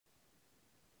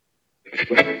I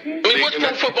mean, what's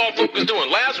Pro Football Focus doing?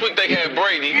 Last week they had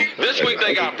Brady. This week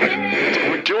they got Brady.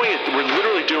 We're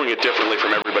literally doing it differently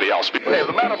from everybody else. As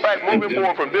a matter of fact, moving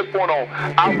forward from this point on,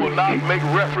 I will not make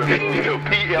reference to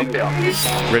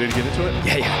PFL. Ready to get into it?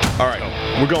 Yeah. All right.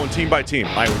 We're going team by team.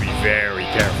 I would be very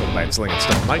careful about slinging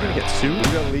stone. Am I going to get sued? We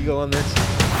got legal on this?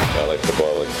 I like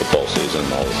football season,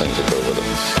 all the things that go with it.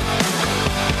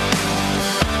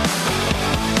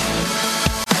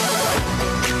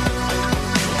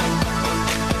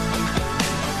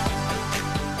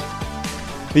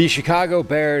 The Chicago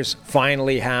Bears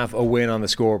finally have a win on the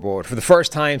scoreboard for the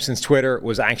first time since Twitter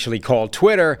was actually called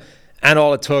Twitter, and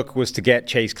all it took was to get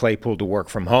Chase Claypool to work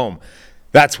from home.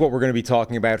 That's what we're going to be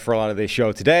talking about for a lot of this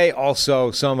show today.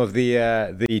 Also, some of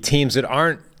the teams that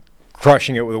aren't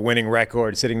crushing it with a winning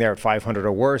record, sitting there at 500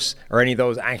 or worse, or any of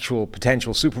those actual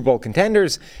potential Super Bowl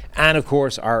contenders, and of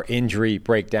course our injury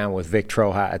breakdown with Vic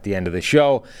Troja at the end of the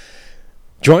show.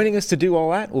 Joining us to do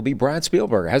all that will be Brad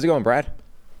Spielberger. How's it going, Brad?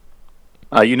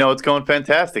 It's going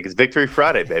fantastic. It's Victory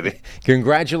Friday, baby.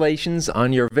 Congratulations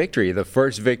on your victory. The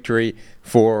first victory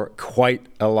for quite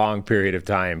a long period of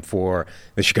time for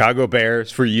the Chicago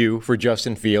Bears, for you, for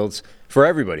Justin Fields, for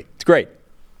everybody. It's great.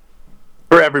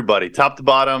 For everybody, top to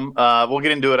bottom. We'll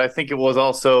get into it. I think it was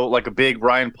also like a big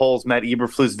Ryan Poles, Matt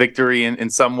Eberflus victory in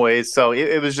some ways. So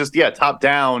it was just, top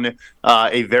down,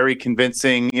 a very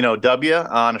convincing, W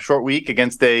on a short week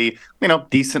against a,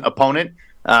 decent opponent.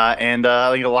 And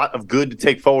I think a lot of good to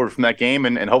take forward from that game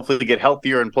and hopefully to get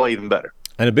healthier and play even better.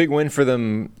 And a big win for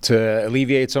them to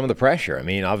alleviate some of the pressure. I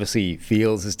mean, obviously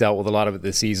Fields has dealt with a lot of it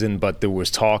this season, but there was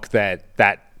talk that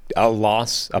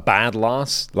a bad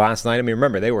loss last night. I mean,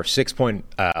 remember, they were 6-point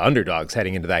underdogs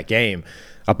heading into that game.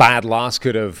 A bad loss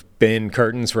could have been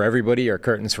curtains for everybody or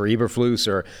curtains for Eberflus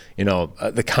or,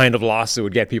 the kind of loss that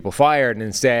would get people fired. And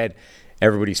instead,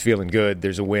 everybody's feeling good.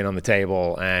 There's a win on the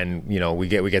table, and we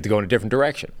get to go in a different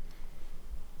direction.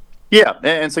 Yeah,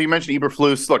 and so you mentioned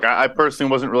Eberflus. Look, I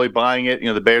personally wasn't really buying it.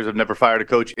 The Bears have never fired a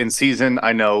coach in season.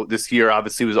 I know this year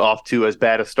obviously was off to as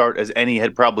bad a start as any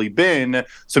had probably been,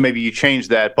 so maybe you change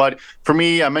that. But for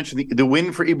me, I mentioned the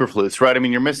win for Eberflus, right? I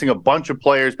mean, you're missing a bunch of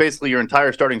players. Basically, your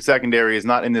entire starting secondary is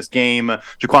not in this game.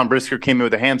 Jaquan Brisker came in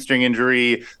with a hamstring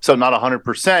injury, so not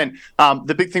 100%.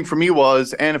 The big thing for me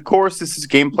was, and of course this is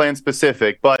game plan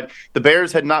specific, but the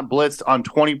Bears had not blitzed on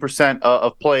 20%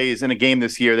 of plays in a game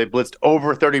this year. They blitzed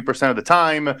over 30% of the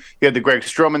time. You had the Greg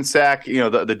Stroman sack, the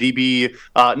DB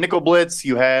nickel blitz.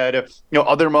 You had,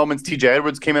 other moments. TJ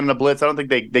Edwards came in on a blitz. I don't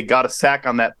think they got a sack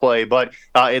on that play, but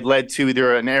it led to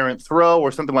either an errant throw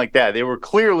or something like that. They were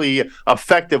clearly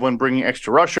effective when bringing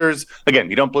extra rushers.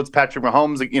 Again, you don't blitz Patrick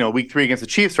Mahomes, week 3 against the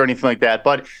Chiefs or anything like that,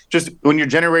 but just when you're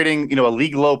generating, a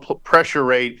league low pressure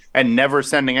rate and never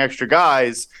sending extra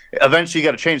guys, eventually you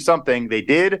got to change something. They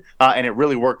did, and it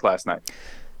really worked last night.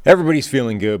 Everybody's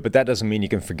feeling good, but that doesn't mean you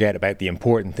can forget about the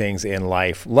important things in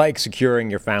life, like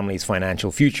securing your family's financial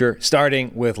future,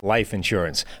 starting with life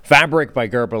insurance. Fabric by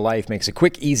Gerber Life makes it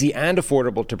quick, easy, and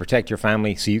affordable to protect your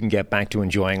family so you can get back to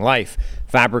enjoying life.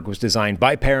 Fabric was designed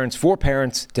by parents for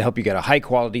parents to help you get a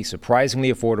high-quality,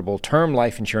 surprisingly affordable term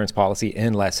life insurance policy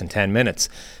in less than 10 minutes.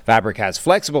 Fabric has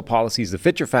flexible policies that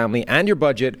fit your family and your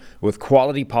budget with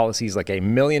quality policies like $1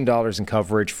 million in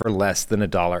coverage for less than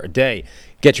 $1 a day.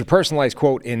 Get your personalized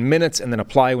quote in minutes and then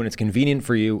apply when it's convenient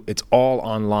for you. It's all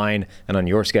online and on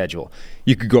your schedule.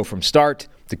 You could go from start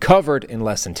to covered in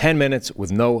less than 10 minutes with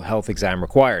no health exam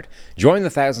required. Join the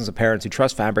thousands of parents who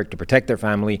trust Fabric to protect their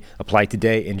family. Apply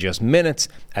today in just minutes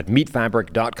at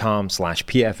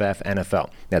meetfabric.com/PFFNFL.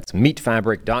 That's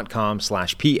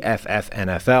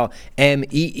meetfabric.com/PFFNFL.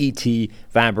 MEET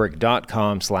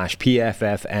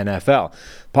fabric.com/PFFNFL.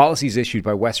 Policies issued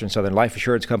by Western Southern Life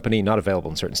Assurance Company, not available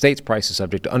in certain states. Prices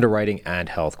subject to underwriting and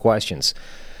health questions.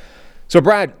 So,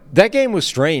 Brad, that game was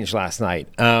strange last night.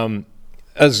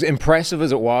 As impressive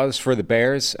as it was for the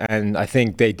Bears, and I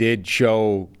think they did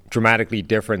show dramatically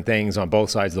different things on both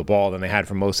sides of the ball than they had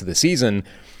for most of the season,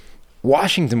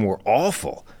 Washington were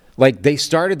awful. Like, they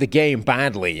started the game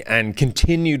badly and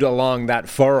continued along that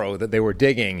furrow that they were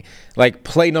digging. Like,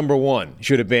 play number 1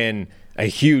 should have been a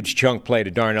huge chunk play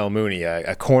to Darnell Mooney,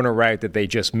 a corner route that they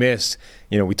just missed.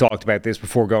 We talked about this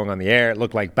before going on the air. It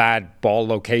looked like bad ball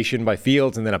location by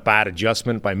Fields and then a bad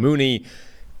adjustment by Mooney.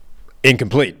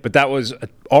 Incomplete, but that was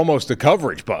almost a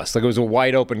coverage bust. Like, it was a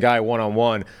wide open guy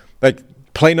one-on-one. Like,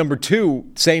 play number 2,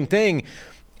 same thing.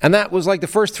 And that was like the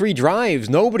first 3 drives.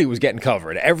 Nobody was getting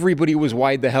covered. Everybody was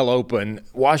wide the hell open.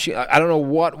 I don't know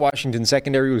what Washington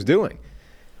secondary was doing.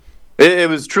 It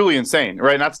was truly insane,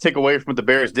 right? Not to take away from what the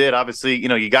Bears did. Obviously,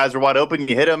 you guys are wide open,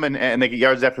 you hit them, and they get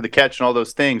yards after the catch and all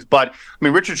those things. But, I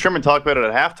mean, Richard Sherman talked about it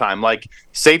at halftime. Like,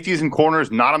 safeties and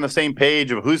corners not on the same page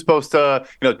of who's supposed to,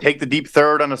 take the deep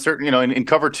third on a certain, in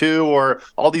cover two, or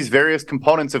all these various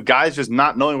components of guys just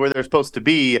not knowing where they're supposed to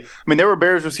be. I mean, there were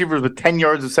Bears receivers with 10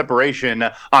 yards of separation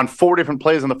on 4 different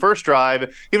plays on the first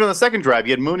drive. Even on the second drive,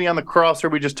 you had Mooney on the crosser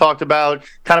we just talked about,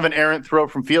 kind of an errant throw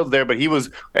from Fields there, but he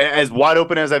was as wide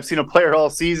open as I've seen a player all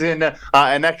season,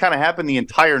 and that kind of happened the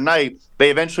entire night. They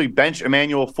eventually bench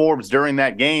Emmanuel Forbes during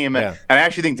that game, and I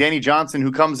actually think Danny Johnson,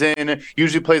 who comes in,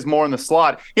 usually plays more in the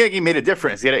slot, he made a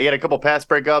difference. He had a couple pass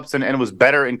breakups and was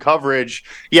better in coverage.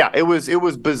 Yeah, it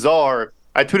was bizarre.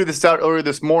 I tweeted this out earlier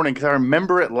this morning because I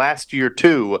remember it last year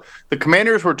too. The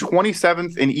Commanders were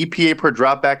 27th in EPA per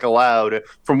dropback allowed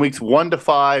from weeks 1 to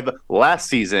 5 last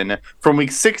season. From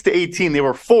weeks 6 to 18, they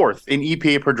were 4th in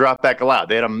EPA per dropback allowed.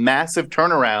 They had a massive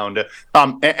turnaround,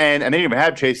 and they didn't even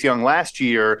have Chase Young last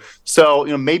year. So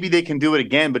maybe they can do it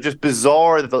again. But just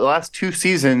bizarre that the last 2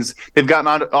 seasons they've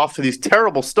gotten off to these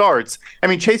terrible starts. I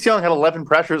mean, Chase Young had 11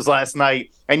 pressures last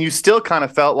night, and you still kind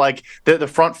of felt like the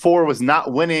front four was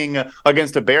not winning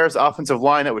against a Bears offensive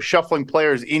line that was shuffling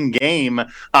players in game.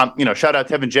 Shout out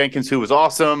Tevin Jenkins, who was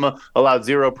awesome, allowed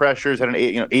 0 pressures, had an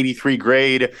 83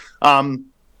 grade.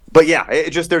 But yeah,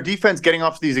 it just their defense getting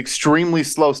off these extremely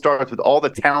slow starts with all the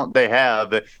talent they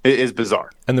have is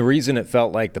bizarre. And the reason it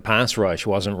felt like the pass rush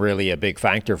wasn't really a big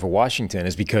factor for Washington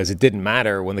is because it didn't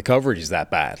matter when the coverage is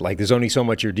that bad. Like, there's only so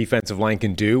much your defensive line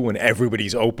can do when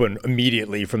everybody's open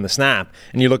immediately from the snap.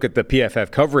 And you look at the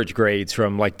PFF coverage grades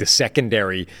from like the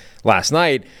secondary last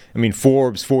night. I mean,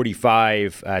 Forbes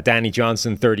 45, Danny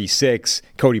Johnson 36,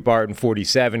 Cody Barton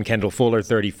 47, Kendall Fuller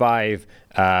 35,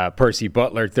 Percy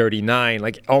Butler 39.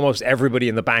 Like, almost everybody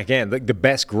in the back end. Like, the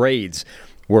best grades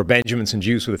were Benjamin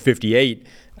St-Juste with a 58,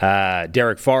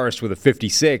 Derek Forrest with a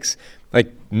 56.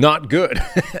 Like, not good.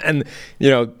 And,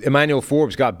 Emmanuel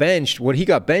Forbes got benched. What he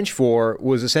got benched for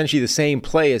was essentially the same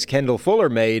play as Kendall Fuller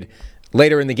made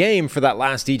later in the game for that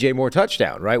last DJ Moore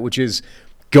touchdown, right? Which is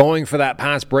going for that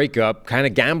pass breakup, kind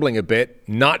of gambling a bit,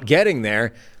 not getting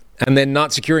there, and then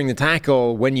not securing the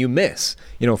tackle when you miss.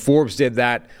 Forbes did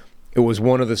that. It was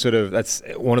one of the that's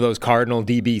one of those cardinal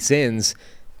DB sins.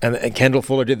 And Kendall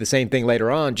Fuller did the same thing later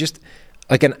on. Just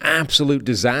like an absolute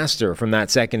disaster from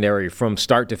that secondary from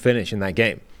start to finish in that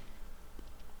game.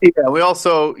 Yeah, we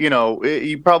also,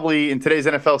 you probably in today's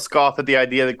NFL scoff at the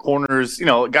idea that corners,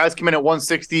 guys come in at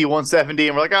 160, 170,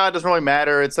 and we're like, it doesn't really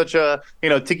matter. It's such a,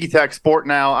 ticky-tack sport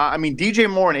now. I mean, DJ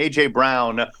Moore and A.J.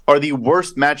 Brown are the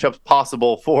worst matchups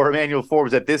possible for Emmanuel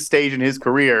Forbes at this stage in his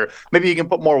career. Maybe you can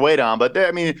put more weight on, but,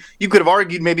 you could have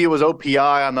argued maybe it was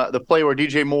OPI on the play where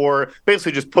DJ Moore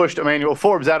basically just pushed Emmanuel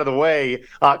Forbes out of the way,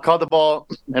 caught the ball,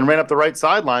 and ran up the right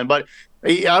sideline. But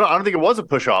I don't think it was a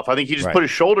push-off. I think he just put his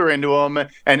shoulder into him,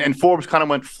 and Forbes kind of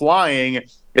went flying.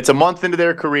 It's a month into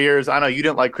their careers. I know you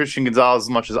didn't like Christian Gonzalez as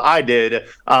much as I did,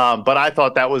 but I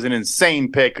thought that was an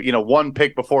insane pick. One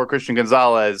pick before Christian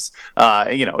Gonzalez.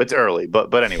 It's early,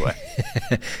 but anyway.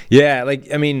 Yeah,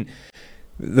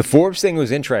 the Forbes thing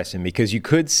was interesting because you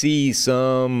could see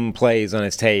some plays on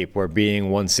his tape where being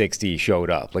 160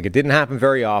 showed up. Like, it didn't happen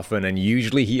very often, and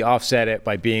usually he offset it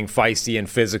by being feisty and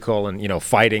physical and,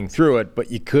 fighting through it.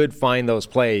 But you could find those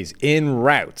plays in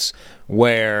routes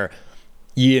where,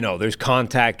 there's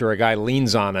contact or a guy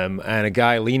leans on him, and a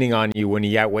guy leaning on you when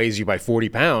he outweighs you by 40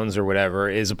 pounds or whatever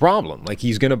is a problem. Like,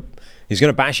 he's going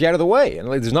to bash you out of the way. And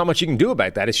there's not much you can do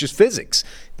about that. It's just physics.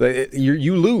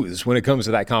 You lose when it comes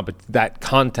to that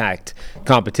contact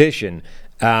competition.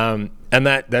 And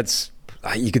that's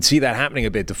you could see that happening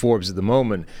a bit to Forbes at the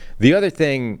moment. The other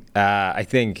thing, I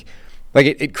think,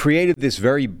 it created this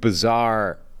very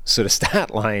bizarre sort of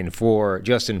stat line for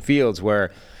Justin Fields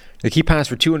where he passed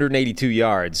for 282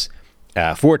 yards,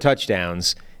 4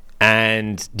 touchdowns,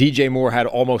 and DJ Moore had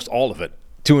almost all of it,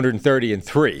 230 and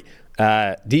 3.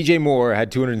 DJ Moore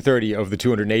had 230 of the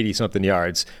 280-something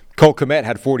yards. Cole Kmet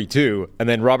had 42, and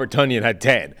then Robert Tonyan had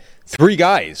 10. 3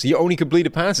 guys. He only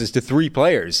completed passes to 3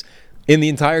 players in the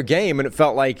entire game, and it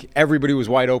felt like everybody was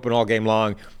wide open all game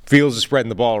long. Fields was spreading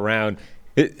the ball around.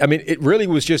 It really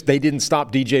was just they didn't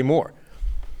stop DJ Moore.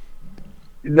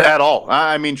 At all.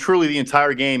 I mean, truly the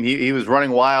entire game, he was running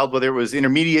wild, whether it was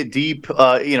intermediate, deep,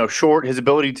 short, his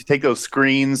ability to take those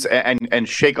screens and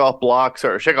shake off blocks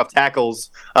or shake off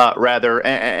tackles,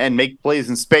 and make plays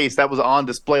in space. That was on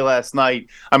display last night.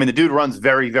 I mean, the dude runs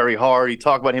very, very hard. You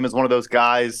talk about him as one of those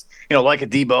guys, like a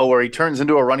Debo, where he turns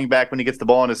into a running back when he gets the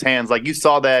ball in his hands. Like, you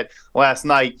saw that last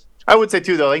night. I would say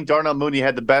too, though, I think Darnell Mooney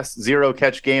had the best zero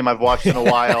catch game I've watched in a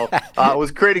while.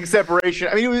 Was creating separation.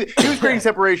 I mean, he was creating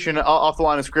separation off the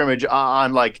line of scrimmage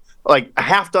on like a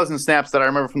half dozen snaps that I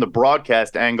remember from the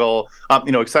broadcast angle.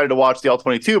 Excited to watch the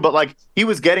all-22, but like he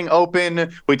was getting open.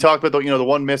 We talked about the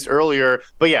one miss earlier,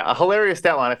 but yeah, a hilarious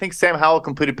stat line. I think Sam Howell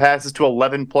completed passes to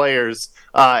 11 players,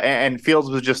 and Fields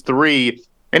was just 3.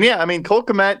 And yeah, I mean, Cole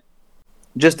Kmet.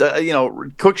 Just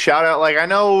quick shout out. Like I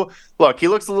know, look, he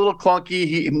looks a little clunky.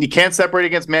 He can't separate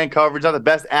against man coverage. Not the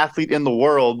best athlete in the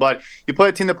world, but you play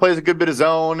a team that plays a good bit of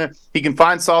zone. He can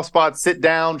find soft spots, sit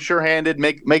down, sure-handed,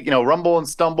 make rumble and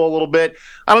stumble a little bit.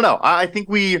 I don't know. I think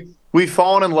we've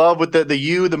fallen in love with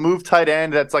the move tight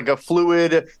end. That's like a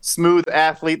fluid, smooth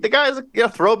athlete. The guy's a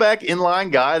throwback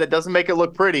inline guy that doesn't make it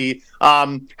look pretty.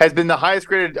 Has been the highest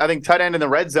graded, I think, tight end in the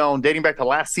red zone dating back to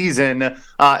last season,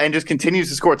 and just continues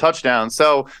to score touchdowns.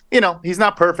 So, he's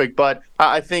not perfect, but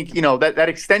I think, that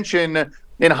extension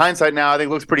in hindsight now, I think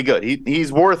looks pretty good.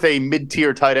 He's worth a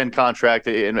mid-tier tight end contract,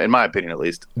 in my opinion, at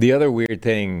least. The other weird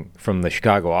thing from the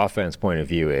Chicago offense point of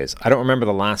view is I don't remember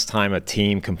the last time a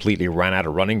team completely ran out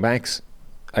of running backs.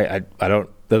 I don't.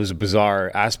 That was a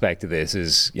bizarre aspect of this.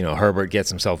 Is Herbert gets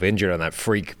himself injured on that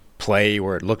freak play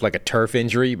where it looked like a turf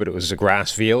injury, but it was a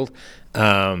grass field.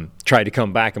 Tried to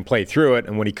come back and play through it,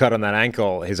 and when he cut on that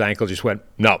ankle, his ankle just went,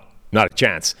 no, not a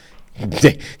chance.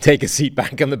 Take a seat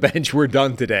back on the bench. We're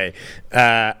done today.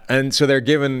 And so they're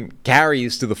giving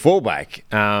carries to the fullback,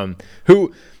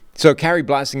 so Carrie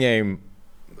Blasingame,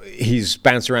 he's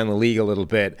bounced around the league a little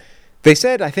bit. They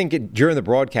said, I think during the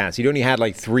broadcast, he'd only had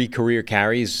like 3 career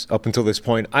carries up until this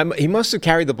point. He must have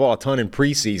carried the ball a ton in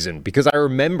preseason because I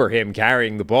remember him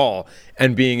carrying the ball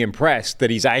and being impressed that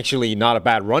he's actually not a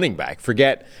bad running back.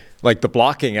 Forget like the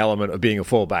blocking element of being a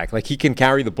fullback. Like he can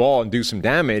carry the ball and do some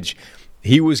damage.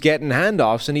 He was getting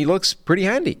handoffs, and he looks pretty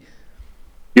handy.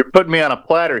 You're putting me on a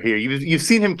platter here. You've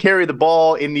seen him carry the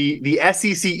ball in the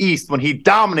SEC East when he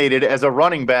dominated as a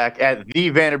running back at the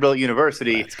Vanderbilt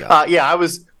University. I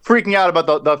was freaking out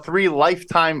about the 3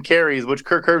 lifetime carries, which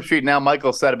Kirk Herbstreit, now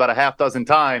Michael, said about a half dozen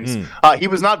times. He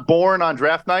was not born on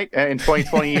draft night in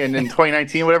 2020 and in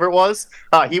 2019, whatever it was.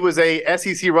 He was a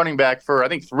SEC running back for, I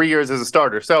think, 3 years as a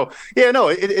starter. So,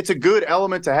 it's a good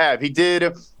element to have. He did,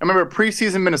 I remember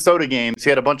preseason Minnesota games, he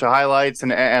had a bunch of highlights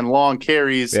and long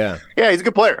carries. Yeah, he's a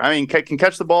good player. I mean, can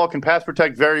catch the ball, can pass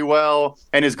protect very well,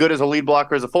 and is good as a lead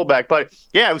blocker as a fullback. But,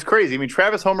 yeah, it was crazy. I mean,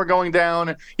 Travis Homer going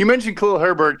down. You mentioned Khalil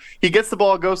Herbert. He gets the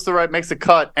ball, goes to the right, makes a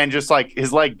cut, and just like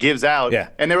his leg gives out. Yeah.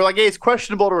 And they were like, "Hey, it's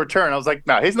questionable to return." I was like,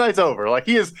 "No, his night's over. Like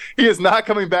he is not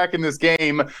coming back in this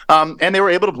game." And they were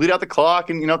able to bleed out the clock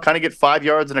and kind of get 5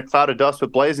 yards in a cloud of dust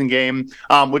with Blasingame,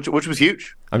 which was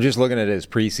huge. I'm just looking at his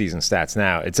preseason stats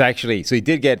now. It's actually, so he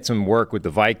did get some work with the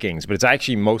Vikings, but it's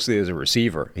actually mostly as a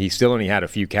receiver. He still only had a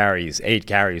few carries, 8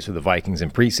 carries for the Vikings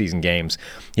in preseason games.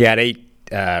 He had 8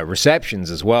 receptions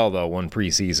as well, though, one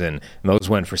preseason, and those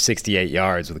went for 68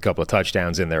 yards with a couple of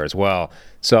touchdowns in there as well.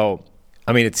 So,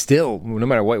 I mean, it's still, no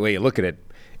matter what way you look at it,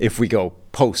 if we go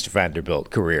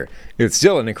post-Vanderbilt career, it's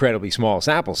still an incredibly small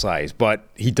sample size, but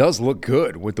he does look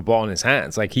good with the ball in his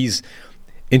hands. Like he's,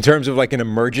 in terms of like an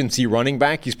emergency running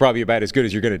back, he's probably about as good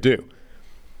as you're going to do.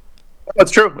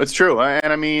 It's true. It's true.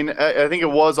 And I mean, I think it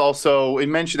was also, they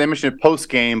mentioned it post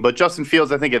game, but Justin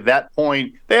Fields, I think at that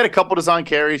point, they had a couple design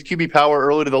carries, QB power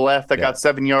early to the left that got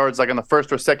 7 yards, like on the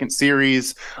first or second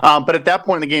series. But at that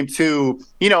point in the game too,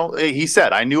 he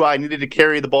said, I knew I needed to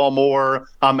carry the ball more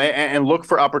and look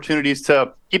for opportunities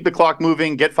to keep the clock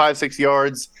moving, get 5-6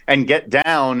 yards, and get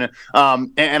down.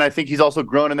 And I think he's also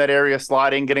grown in that area,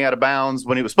 sliding, getting out of bounds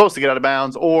when he was supposed to get out of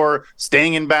bounds, or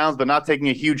staying in bounds but not taking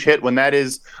a huge hit when that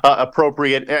is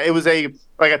appropriate. It was a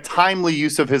timely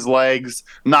use of his legs,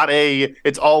 not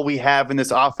it's all we have in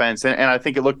this offense. And I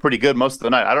think it looked pretty good most of the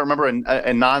night. I don't remember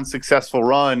a non-successful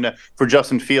run for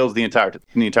Justin Fields the entire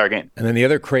game. And then the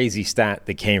other crazy stat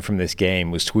that came from this game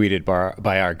was tweeted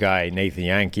by our guy Nathan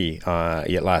Yankee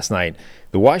last night.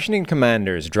 The Washington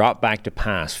Commanders dropped back to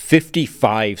pass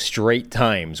 55 straight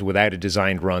times without a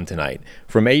designed run tonight,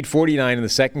 from 8:49 in the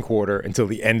second quarter until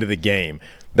the end of the game.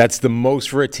 That's the most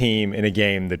for a team in a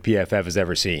game that PFF has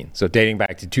ever seen. So dating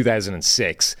back to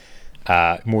 2006,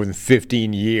 more than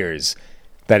 15 years,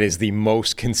 that is the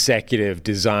most consecutive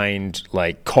designed,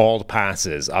 called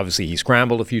passes. Obviously, he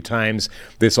scrambled a few times.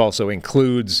 This also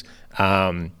includes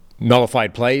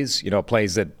nullified plays,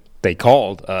 plays that they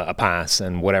called a pass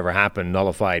and whatever happened,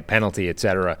 nullified, penalty,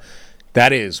 etc.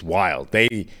 That is wild.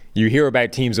 You hear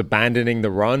about teams abandoning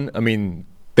the run. I mean,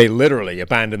 they literally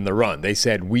abandoned the run. They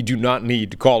said, we do not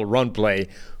need to call a run play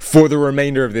for the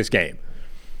remainder of this game.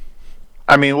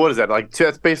 I mean, what is that? Like,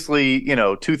 that's basically,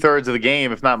 2/3 of the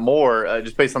game, if not more,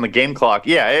 just based on the game clock.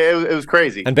 Yeah, it was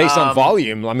crazy. And based on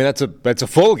volume, I mean, that's a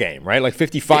full game, right? Like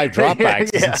 55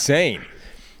 dropbacks is insane.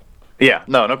 Yeah,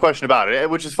 no question about it.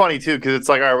 Which is funny too, because it's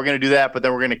like, all right, we're going to do that, but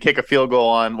then we're going to kick a field goal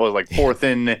on fourth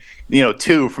and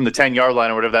 2 from the 10-yard line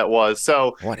or whatever that was.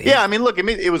 So I mean, look,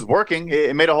 it was working.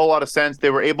 It made a whole lot of sense. They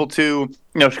were able to,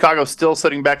 Chicago's still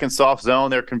sitting back in soft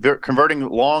zone. They're converting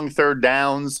long third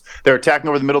downs. They're attacking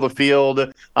over the middle of the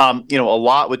field. A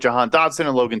lot with Jahan Dotson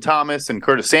and Logan Thomas and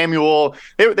Curtis Samuel.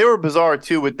 They were bizarre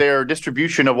too with their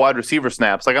distribution of wide receiver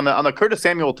snaps. Like on the Curtis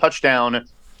Samuel touchdown,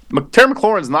 Terry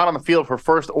McLaurin's not on the field for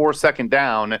first or second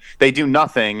down. They do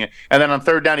nothing. And then on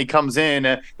third down, he comes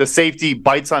in, the safety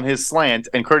bites on his slant,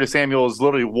 and Curtis Samuel is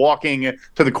literally walking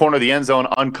to the corner of the end zone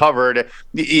uncovered.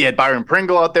 He had Byron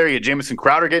Pringle out there. He had Jamison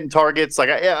Crowder getting targets. I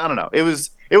don't know. It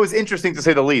was interesting to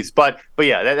say the least. But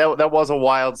yeah, that was a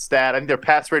wild stat. I think their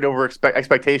pass rate over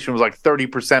expectation was like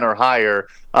 30% or higher.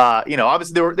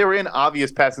 Obviously they were in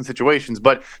obvious passing situations,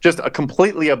 but just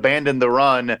completely abandoned the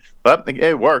run. But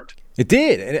it worked. It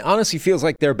did. And it honestly feels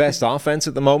like their best offense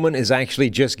at the moment is actually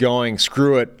just going,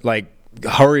 screw it, like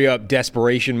hurry up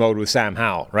desperation mode with Sam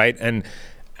Howell, right? And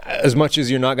as much as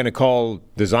you're not going to call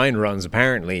design runs,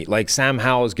 apparently, like Sam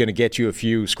Howell is going to get you a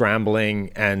few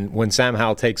scrambling. And when Sam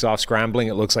Howell takes off scrambling,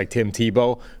 it looks like Tim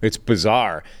Tebow. It's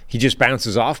bizarre. He just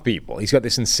bounces off people. He's got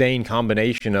this insane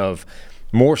combination of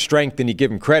more strength than you give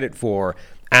him credit for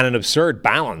and an absurd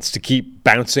balance to keep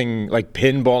bouncing, like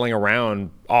pinballing around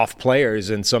off players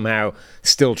and somehow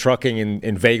still trucking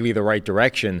in vaguely the right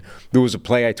direction. There was a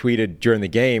play I tweeted during the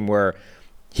game where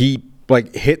he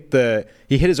hit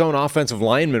his own offensive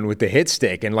lineman with the hit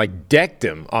stick and decked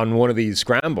him on one of these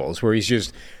scrambles where he's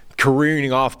just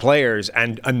careening off players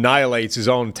and annihilates his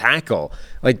own tackle.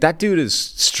 Like, that dude is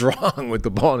strong with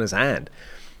the ball in his hand.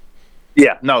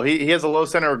 Yeah, no, he has a low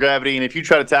center of gravity, and if you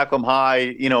try to tackle him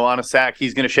high, on a sack,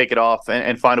 he's going to shake it off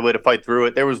and find a way to fight through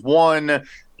it. There was one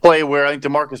play where I think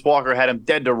DeMarcus Walker had him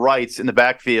dead to rights in the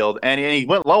backfield, and he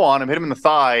went low on him, hit him in the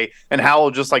thigh, and Howell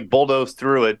just bulldozed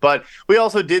through it. But we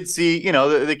also did see,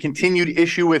 the continued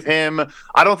issue with him.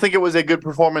 I don't think it was a good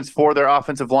performance for their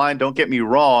offensive line, don't get me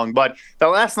wrong, but that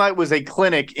last night was a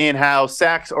clinic in how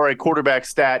sacks are a quarterback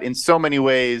stat in so many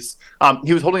ways.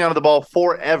 He was holding onto the ball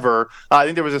forever. I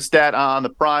think there was a stat on the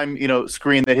Prime,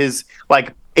 screen that his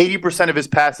 80% of his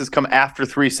passes come after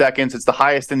 3 seconds. It's the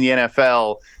highest in the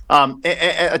NFL.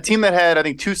 A team that had, I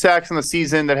think, 2 sacks in the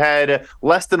season, that had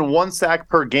less than 1 sack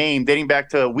per game dating back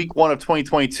to week 1 of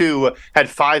 2022, had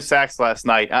 5 sacks last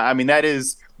night. I mean, that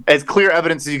is as clear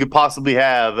evidence as you could possibly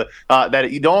have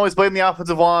that you don't always blame the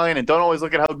offensive line and don't always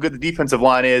look at how good the defensive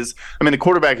line is. I mean, the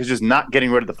quarterback is just not getting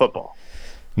rid of the football.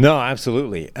 No,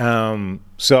 absolutely.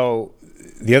 So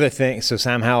the other thing,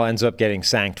 Sam Howell ends up getting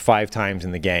sacked 5 times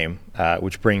in the game,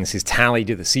 which brings his tally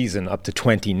to the season up to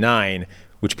 29,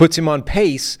 which puts him on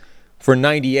pace for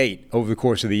 98 over the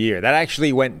course of the year. That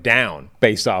actually went down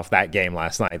based off that game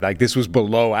last night. This was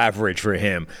below average for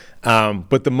him.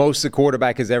 But the most the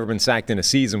quarterback has ever been sacked in a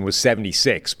season was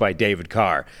 76 by David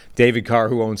Carr. David Carr,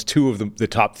 who owns 2 of the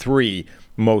top 3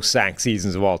 most sacked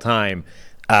seasons of all time.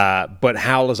 But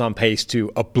Howell is on pace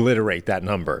to obliterate that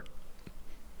number.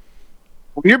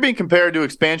 When you're being compared to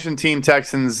expansion team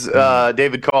Texans,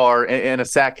 David Carr in a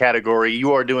sack category,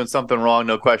 you are doing something wrong,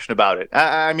 no question about it.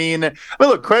 I mean,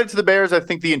 look, credit to the Bears. I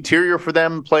think the interior for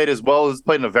them played as well as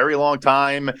played in a very long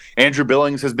time. Andrew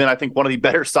Billings has been, I think, one of the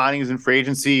better signings in free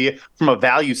agency from a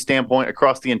value standpoint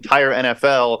across the entire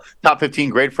NFL. Top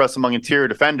 15 grade for us among interior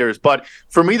defenders. But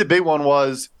for me, the big one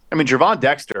was, Gervon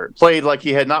Dexter played like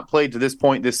he had not played to this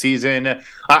point this season.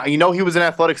 He was an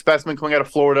athletic specimen coming out of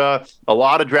Florida. A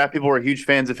lot of draft people were huge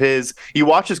fans of his. You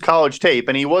watch his college tape,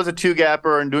 and he was a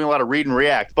 2-gapper and doing a lot of read and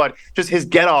react, but just his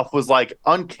get-off was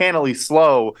uncannily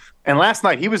slow. And last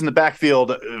night, he was in the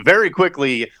backfield very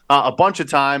quickly a bunch of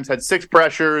times, had 6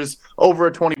 pressures, over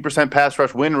a 20% pass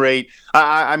rush win rate.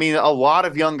 A lot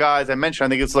of young guys, I mentioned, I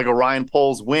think it's like a Ryan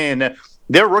Poles win.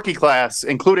 Their rookie class,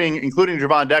 including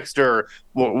Gervon Dexter,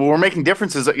 were making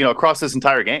differences, across this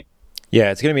entire game.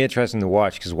 Yeah, it's going to be interesting to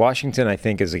watch because Washington, I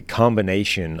think, is a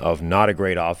combination of not a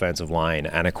great offensive line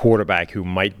and a quarterback who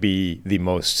might be the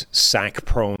most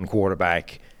sack-prone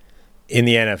quarterback in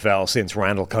the NFL since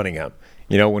Randall Cunningham.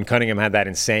 When Cunningham had that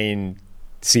insane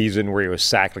season where he was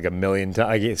sacked like 1 million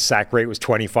times, his sack rate was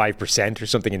 25% or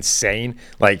something insane.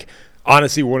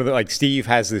 Honestly, one of the Steve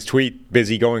has this tweet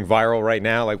busy going viral right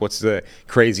now. What's the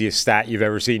craziest stat you've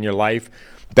ever seen in your life?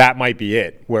 That might be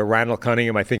it. Where Randall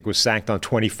Cunningham, I think, was sacked on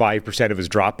 25% of his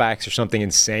dropbacks or something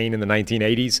insane in the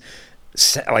 1980s.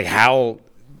 Howell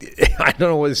I don't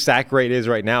know what his sack rate is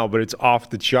right now, but it's off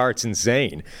the charts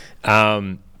insane.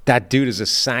 That dude is a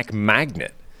sack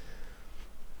magnet.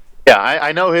 Yeah,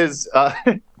 I know his.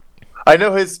 I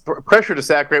know his pressure to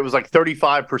sack rate was like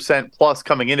 35% plus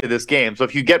coming into this game. So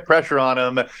if you get pressure on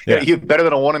him, you have better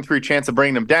than a 1 in 3 chance of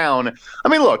bringing him down. I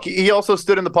mean, look, he also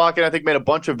stood in the pocket. I think made a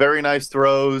bunch of very nice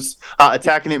throws,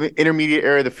 attacking the intermediate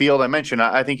area of the field. I mentioned,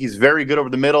 I think he's very good over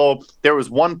the middle. There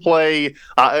was one play,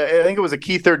 I think it was a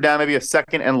key third down, maybe a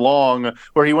 2nd and long,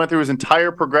 where he went through his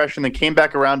entire progression, then came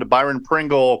back around to Byron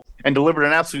Pringle and delivered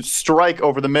an absolute strike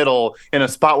over the middle in a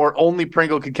spot where only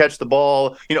Pringle could catch the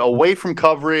ball, away from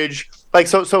coverage. Like,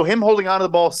 so him holding onto the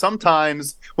ball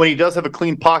sometimes when he does have a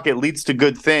clean pocket leads to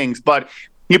good things, but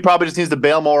he probably just needs to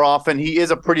bail more often. He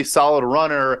is a pretty solid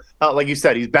runner. Like you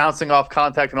said, he's bouncing off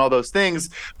contact and all those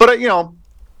things. But,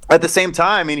 at the same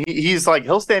time, I mean, he's like,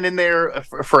 he'll stand in there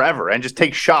forever and just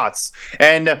take shots.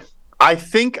 And I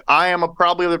think I am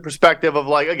probably of the perspective of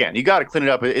like, again, you got to clean it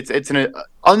up. It's an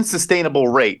unsustainable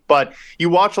rate, but you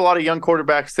watch a lot of young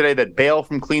quarterbacks today that bail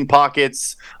from clean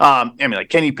pockets. Like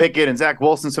Kenny Pickett and Zach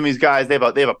Wilson, some of these guys, they have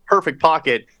a perfect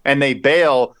pocket and they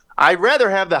bail. I'd rather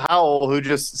have the Howell who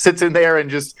just sits in there and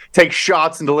just takes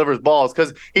shots and delivers balls,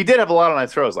 because he did have a lot of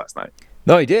nice throws last night.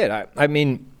 No, he did. I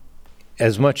mean,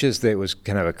 as much as it was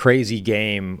kind of a crazy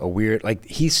game,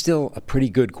 he's still a pretty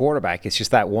good quarterback. It's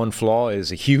just that one flaw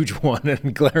is a huge one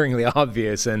and glaringly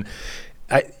obvious. And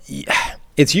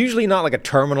it's usually not like a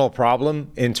terminal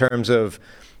problem in terms of,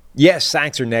 yes,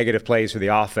 sacks are negative plays for the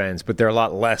offense, but they're a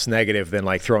lot less negative than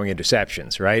like throwing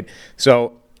interceptions, right?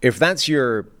 So if that's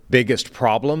your biggest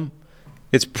problem,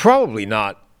 it's probably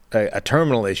not a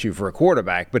terminal issue for a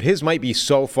quarterback, but his might be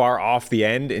so far off the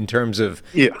end in terms of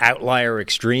outlier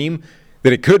extreme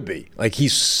that it could be. Like,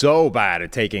 he's so bad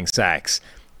at taking sacks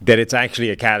that it's actually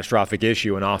a catastrophic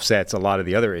issue and offsets a lot of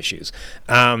the other issues.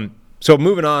 So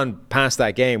moving on past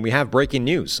that game, we have breaking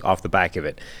news off the back of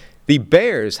it. The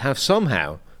Bears have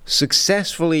somehow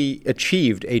successfully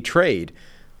achieved a trade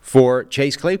for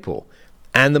Chase Claypool.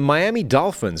 And the Miami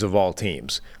Dolphins, of all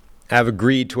teams, have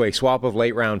agreed to a swap of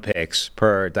late-round picks,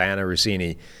 per Diana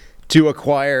Rossini, to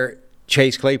acquire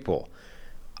Chase Claypool.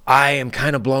 I am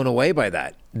kind of blown away by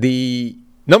that.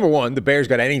 Number one, the Bears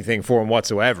got anything for him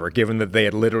whatsoever, given that they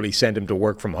had literally sent him to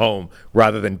work from home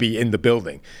rather than be in the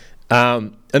building.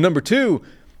 And number two,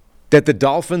 that the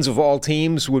Dolphins of all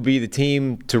teams would be the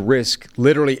team to risk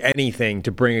literally anything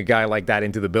to bring a guy like that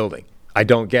into the building. I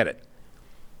don't get it.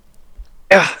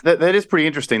 Yeah, that is pretty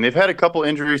interesting. They've had a couple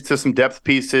injuries to some depth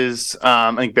pieces.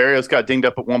 I think Barrios got dinged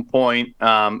up at one point.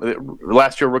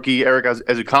 Last year, rookie Eric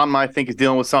Ezukanma, I think, is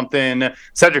dealing with something.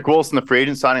 Cedric Wilson, the free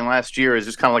agent signing last year, is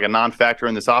just kind of like a non-factor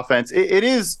in this offense. It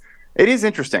is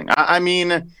interesting. I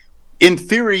mean, in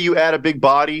theory, you add a big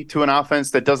body to an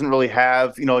offense that doesn't really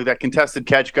have, that contested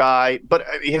catch guy, but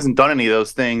he hasn't done any of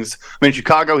those things. I mean, in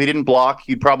Chicago, he didn't block.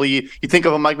 You think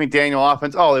of a Mike McDaniel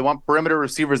offense. Oh, they want perimeter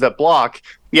receivers that block.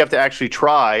 You have to actually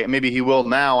try, and maybe he will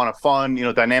now on a fun,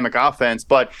 dynamic offense.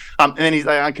 But and then he's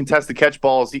on contested catch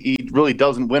balls. He really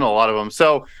doesn't win a lot of them.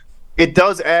 So it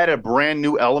does add a brand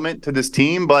new element to this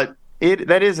team, but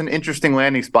that is an interesting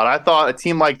landing spot. I thought a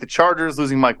team like the Chargers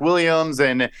losing Mike Williams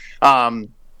and on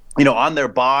their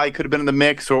bye could have been in the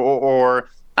mix, or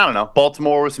I don't know,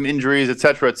 Baltimore with some injuries, et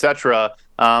cetera, et cetera.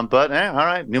 But all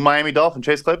right, new Miami Dolphin,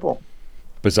 Chase Claypool.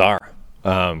 Bizarre.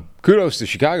 Kudos to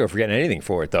Chicago for getting anything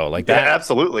for it, though. Like that, yeah,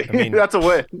 absolutely. I mean, that's a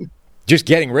win. Just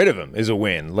getting rid of him is a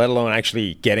win, let alone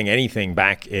actually getting anything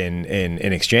back in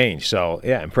exchange. So,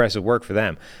 yeah, impressive work for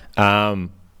them. All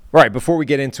right, before we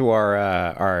get into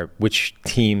our which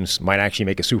teams might actually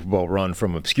make a Super Bowl run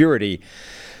from obscurity,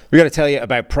 we got to tell you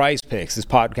about Prize Picks. This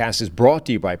podcast is brought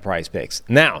to you by Prize Picks.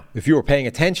 Now, if you were paying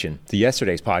attention to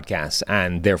yesterday's podcast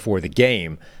and therefore the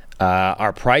game,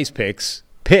 our Prize Picks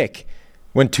pick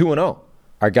went 2-0.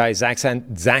 Our guy, Zach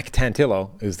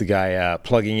Tantillo, is the guy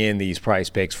plugging in these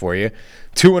Prize Picks for you.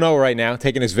 2-0 right now,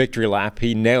 taking his victory lap.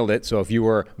 He nailed it. So if you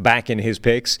were back in his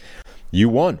picks, you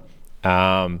won.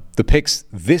 The picks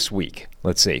this week,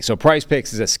 let's see. So Prize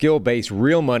Picks is a skill-based,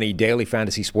 real money daily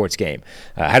fantasy sports game.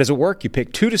 How does it work? You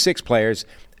pick 2 to 6 players,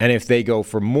 and if they go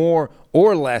for more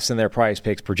or less than their Prize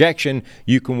Picks projection,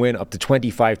 you can win up to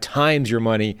 25 times your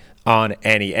money on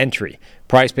any entry.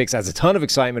 Prize Picks adds a ton of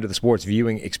excitement to the sports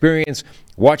viewing experience.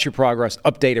 Watch your progress,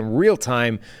 update in real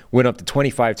time, win up to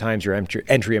 25 times your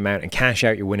entry amount, and cash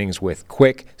out your winnings with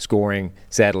quick scoring,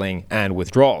 settling, and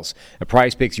withdrawals. At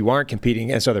Prize Picks, you aren't competing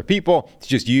against other people. It's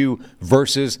just you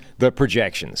versus the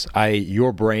projections, i.e.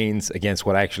 your brains against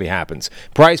what actually happens.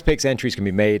 Prize Picks entries can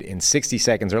be made in 60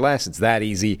 seconds or less. It's that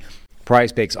easy.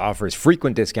 Prize Picks offers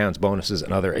frequent discounts, bonuses,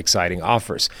 and other exciting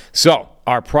offers. So,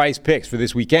 our Prize Picks for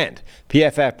this weekend.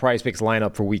 PFF Prize Picks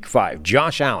lineup for Week 5.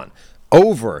 Josh Allen,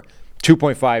 over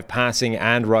 2.5 passing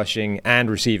and rushing and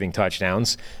receiving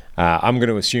touchdowns. I'm going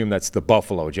to assume that's the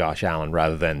Buffalo Josh Allen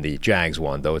rather than the Jags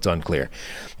one, though it's unclear.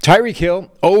 Tyreek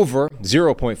Hill, over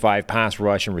 0.5 pass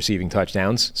rush and receiving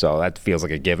touchdowns, so that feels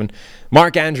like a given.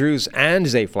 Mark Andrews and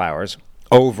Zay Flowers,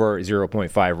 over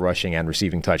 0.5 rushing and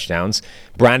receiving touchdowns.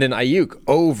 Brandon Ayuk,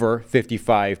 over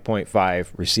 55.5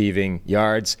 receiving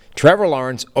yards. Trevor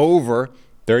Lawrence, over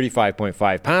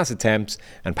 35.5 pass attempts.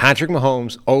 And Patrick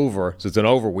Mahomes, over, so it's an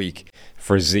over week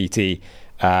for ZT,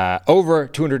 over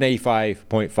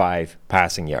 285.5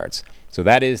 passing yards. So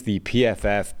that is the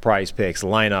PFF Prize Picks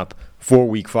lineup for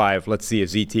Week 5. Let's see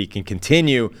if ZT can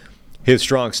continue his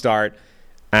strong start,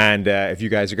 and if you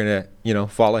guys are going to,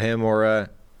 follow him or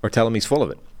tell him he's full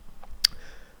of it.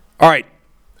 All right,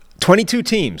 22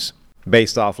 teams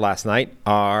based off last night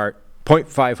are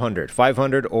 .500,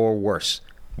 500 or worse.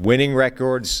 Winning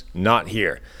records not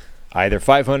here, either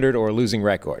 500 or a losing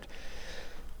record.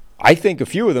 I think a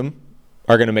few of them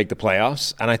are going to make the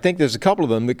playoffs, and I think there's a couple of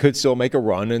them that could still make a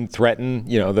run and threaten,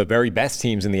 the very best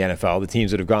teams in the NFL, the teams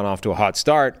that have gone off to a hot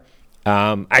start,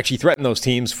 actually threaten those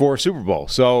teams for a Super Bowl.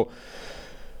 So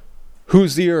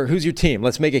who's your team?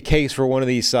 Let's make a case for one of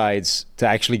these sides to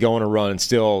actually go on a run and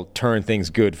still turn things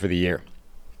good for the year.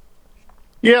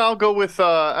 Yeah, I'll go with,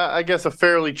 I guess, a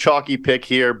fairly chalky pick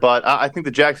here, but I think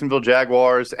the Jacksonville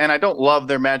Jaguars, and I don't love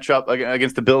their matchup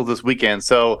against the Bills this weekend,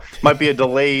 so might be a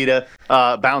delayed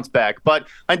bounce back. But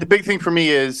I think the big thing for me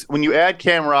is when you add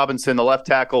Cam Robinson, the left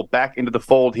tackle, back into the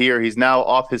fold here, he's now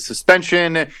off his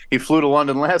suspension. He flew to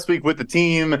London last week with the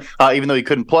team, even though he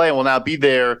couldn't play and will now be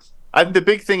there. I think the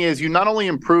big thing is you not only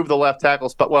improve the left tackle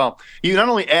spot, you not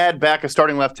only add back a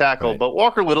starting left tackle, but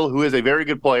Walker Little, who is a very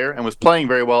good player and was playing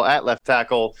very well at left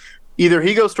tackle, either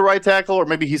he goes to right tackle or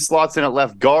maybe he slots in at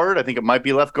left guard. I think it might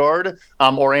be left guard.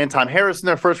 Or Anton Harrison,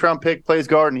 their first-round pick, plays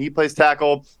guard and he plays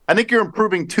tackle. I think you're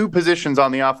improving two positions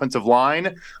on the offensive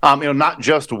line, not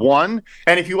just one.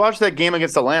 And if you watch that game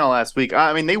against Atlanta last week,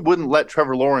 they wouldn't let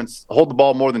Trevor Lawrence hold the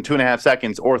ball more than 2.5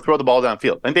 seconds or throw the ball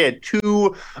downfield. I think they had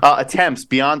two attempts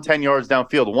beyond 10 yards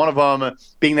downfield, one of them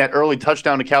being that early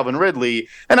touchdown to Calvin Ridley.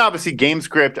 And obviously game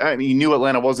script, you knew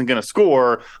Atlanta wasn't going to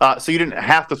score, so you didn't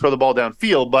have to throw the ball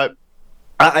downfield. But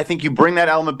I think you bring that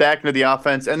element back into the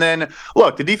offense. And then,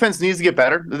 look, the defense needs to get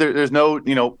better. There's no,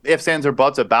 ifs, ands, or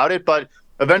buts about it. But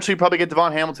eventually probably get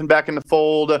Devon Hamilton back in the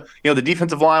fold. The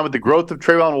defensive line with the growth of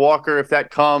Trayvon Walker, if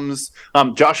that comes.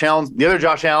 Josh Allen, the other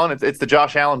Josh Allen, it's the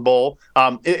Josh Allen Bowl,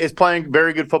 is playing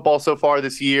very good football so far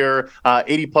this year.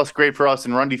 80-plus grade for us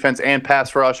in run defense and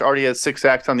pass rush. Already has 6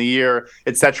 sacks on the year,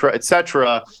 et cetera, et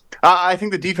cetera. I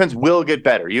think the defense will get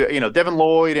better. Devin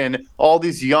Lloyd and all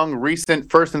these young, recent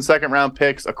first and second round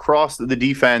picks across the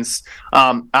defense.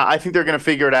 I think they're going to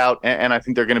figure it out, and I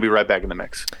think they're going to be right back in the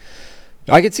mix.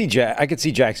 I could see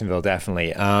Jacksonville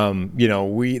definitely.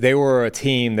 They were a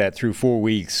team that through 4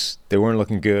 weeks they weren't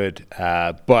looking good,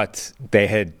 but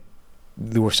there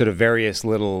were sort of various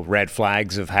little red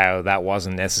flags of how that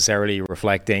wasn't necessarily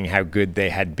reflecting how good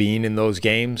they had been in those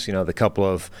games. The couple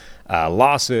of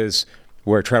losses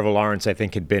where Trevor Lawrence, I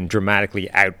think, had been dramatically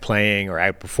outplaying or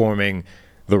outperforming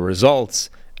the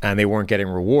results, and they weren't getting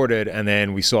rewarded. And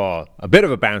then we saw a bit of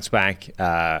a bounce back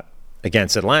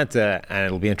against Atlanta, and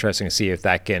it'll be interesting to see if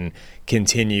that can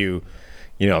continue,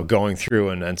 going through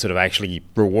and sort of actually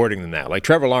rewarding them now. Like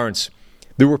Trevor Lawrence,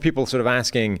 there were people sort of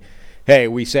asking, hey,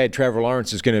 we said Trevor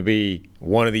Lawrence is going to be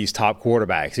one of these top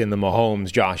quarterbacks in the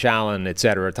Mahomes, Josh Allen, et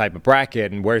cetera, type of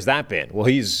bracket, and where's that been? Well,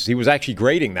 he was actually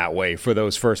grading that way for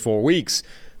those first 4 weeks,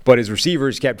 but his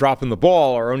receivers kept dropping the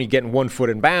ball or only getting 1 foot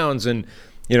in bounds and,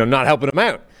 not helping him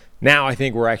out. Now I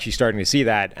think we're actually starting to see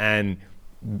that, and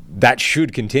that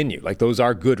should continue. Like, those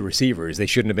are good receivers. They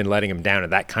shouldn't have been letting him down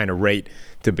at that kind of rate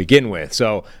to begin with.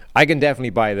 So I can definitely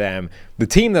buy them. The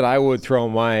team that I would throw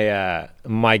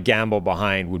my gamble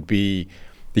behind would be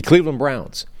the Cleveland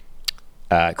Browns.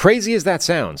 Crazy as that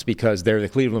sounds, because they're the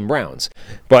Cleveland Browns,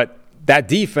 but that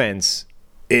defense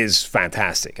is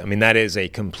fantastic. That is a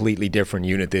completely different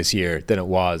unit this year than it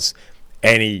was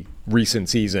any recent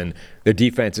season. Their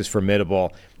defense is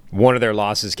formidable. One of their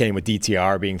losses came with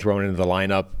DTR being thrown into the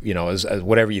lineup. As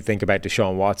whatever you think about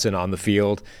Deshaun Watson on the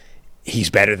field, he's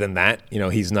better than that.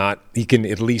 He's not. He can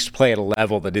at least play at a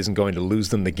level that isn't going to lose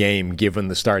them the game, given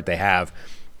the start they have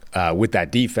with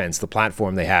that defense, the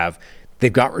platform they have.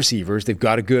 They've got receivers. They've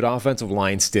got a good offensive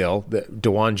line still.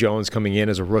 DeJuan Jones coming in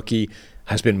as a rookie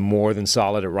has been more than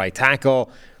solid at right tackle.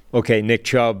 Okay, Nick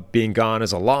Chubb being gone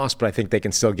is a loss, but I think they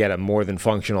can still get a more than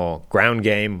functional ground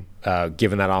game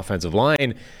given that offensive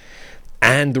line.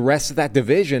 And the rest of that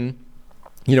division,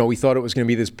 we thought it was going to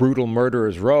be this brutal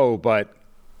murderer's row, but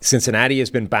Cincinnati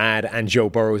has been bad, and Joe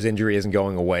Burrow's injury isn't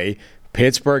going away.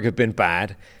 Pittsburgh have been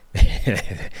bad.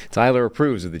 Tyler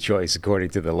approves of the choice, according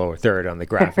to the lower third on the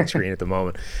graphic screen at the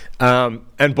moment.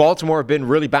 And Baltimore have been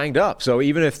really banged up. So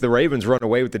even if the Ravens run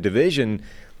away with the division,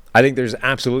 I think there's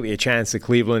absolutely a chance that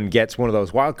Cleveland gets one of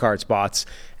those wild card spots.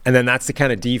 And then that's the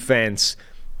kind of defense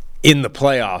in the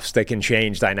playoffs that can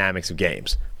change dynamics of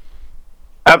games.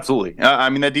 Absolutely.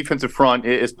 That defensive front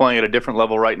is playing at a different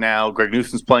level right now. Greg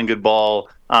Newsom's playing good ball.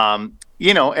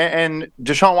 And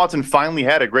Deshaun Watson finally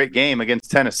had a great game against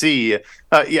Tennessee.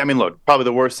 Look, probably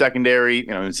the worst secondary.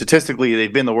 Statistically,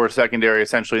 they've been the worst secondary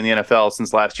essentially in the NFL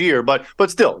since last year. But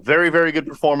still, very, very good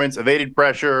performance, evaded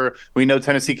pressure. We know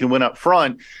Tennessee can win up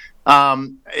front.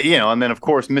 And then, of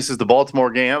course, misses the Baltimore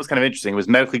game. That was kind of interesting. It was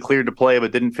medically cleared to play,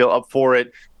 but didn't feel up for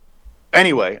it.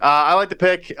 Anyway, I like the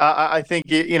pick. I think,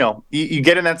 you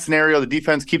get in that scenario, the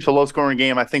defense keeps a low-scoring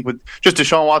game. I think with just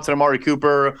Deshaun Watson, Amari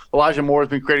Cooper, Elijah Moore has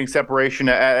been creating separation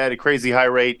at a crazy high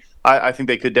rate. I think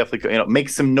they could definitely, make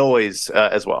some noise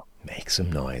as well. Make some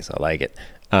noise. I like it.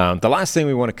 The last thing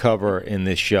we want to cover in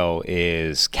this show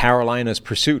is Carolina's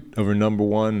pursuit of a number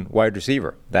one wide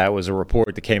receiver. That was a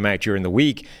report that came out during the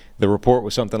week. The report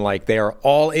was something like they are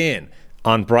all in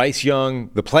on Bryce Young,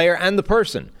 the player and the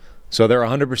person. So they're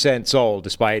 100% sold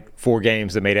despite 4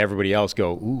 games that made everybody else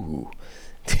go, ooh,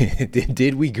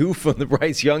 did we goof on the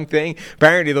Bryce Young thing?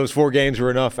 Apparently those 4 games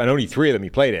were enough, and only 3 of them he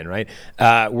played in, right?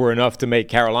 Were enough to make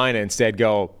Carolina instead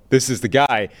go, this is the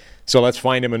guy, so let's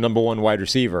find him a number one wide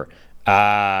receiver.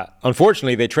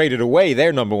 Unfortunately, they traded away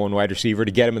their number one wide receiver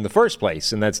to get him in the first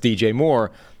place, and that's DJ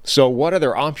Moore. So what are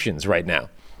their options right now?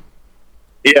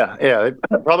 Yeah.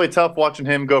 Probably tough watching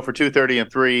him go for 230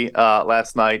 and 3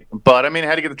 last night. But,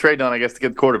 had to get the trade done, I guess, to get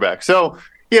the quarterback. So,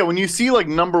 when you see,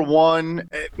 number one,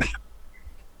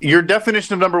 your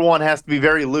definition of number one has to be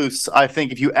very loose, I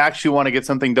think, if you actually want to get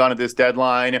something done at this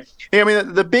deadline.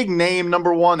 The big name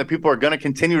number one that people are going to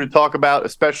continue to talk about,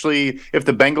 especially if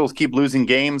the Bengals keep losing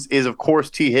games, is, of course,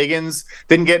 T. Higgins.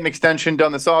 Didn't get an extension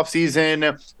done this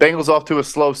offseason. Bengals off to a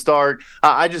slow start.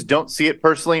 I just don't see it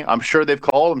personally. I'm sure they've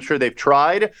called. I'm sure they've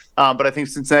tried. But I think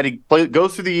Cincinnati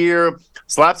goes through the year,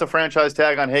 slaps a franchise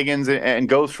tag on Higgins, and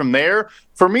goes from there.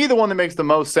 For me, the one that makes the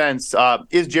most sense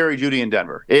is Jerry Jeudy in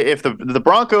Denver. If the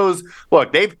Broncos,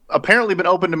 look, they've apparently been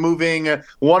open to moving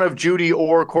one of Jeudy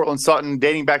or Cortland Sutton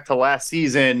dating back to last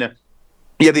season.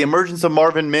 Yeah, the emergence of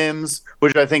Marvin Mims,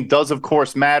 which I think does, of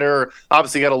course, matter.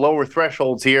 Obviously, got a lower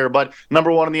thresholds here, but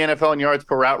number one in the NFL in yards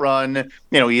per route run.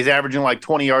 He's averaging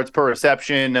 20 yards per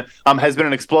reception, has been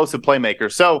an explosive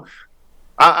playmaker. So,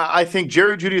 I think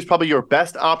Jerry Jeudy is probably your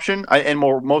best option and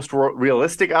most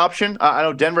realistic option. I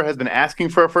know Denver has been asking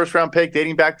for a first-round pick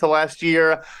dating back to last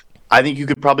year. I think you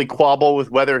could probably quabble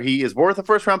with whether he is worth a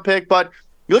first-round pick, but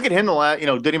you look at him,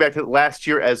 dating back to last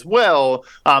year as well.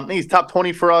 He's top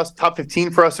 20 for us, top 15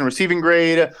 for us in receiving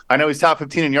grade. I know he's top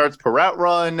 15 in yards per route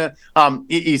run.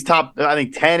 He's top, I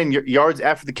think, 10 in yards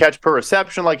after the catch per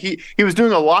reception. He was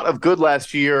doing a lot of good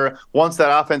last year once that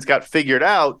offense got figured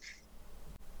out.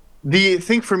 The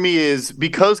thing for me is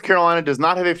because Carolina does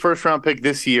not have a first-round pick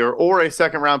this year or a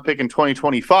second-round pick in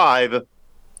 2025,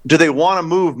 do they want to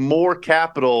move more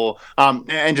capital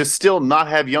and just still not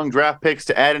have young draft picks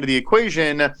to add into the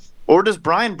equation? Or does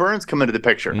Brian Burns come into the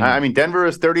picture? Denver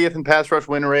is 30th in pass rush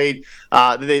win rate.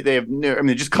 They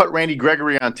just cut Randy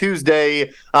Gregory on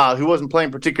Tuesday, who wasn't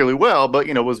playing particularly well, but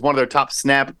was one of their top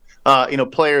snap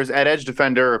players at edge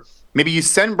defender. Maybe you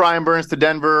send Brian Burns to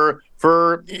Denver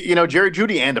for, Jerry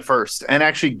Jeudy and a first and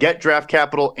actually get draft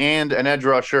capital and an edge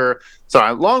rusher.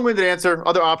 Sorry, long-winded answer.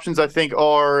 Other options, I think,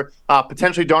 are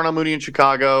potentially Darnell Mooney in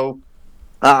Chicago.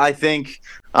 I think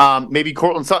maybe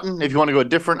Cortland Sutton if you want to go a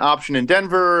different option in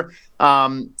Denver.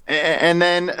 And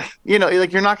then, you're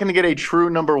not going to get a true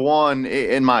number one,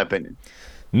 in my opinion.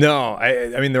 No,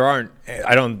 there aren't.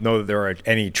 I don't know that there are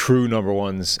any true number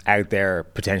ones out there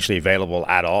potentially available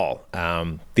at all.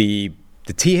 The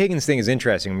T. Higgins thing is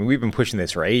interesting. We've been pushing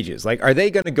this for ages. Are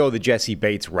they going to go the Jesse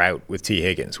Bates route with T.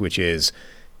 Higgins, which is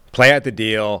play out the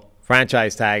deal,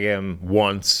 franchise tag him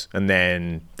once, and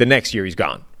then the next year he's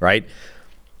gone, right?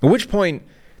 At which point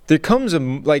there comes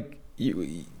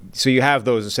so you have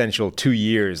those essential 2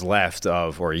 years left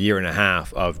or a year and a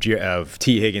half of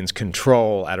T. Higgins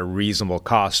control at a reasonable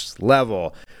cost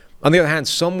level. On the other hand,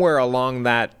 somewhere along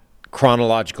that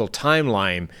chronological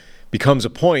timeline becomes a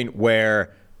point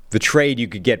where the trade you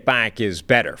could get back is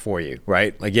better for you,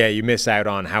 right? You miss out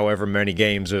on however many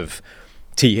games of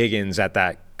T. Higgins at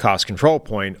that cost control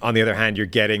point. On the other hand, you're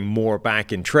getting more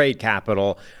back in trade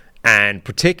capital, and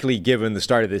particularly given the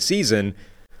start of this season,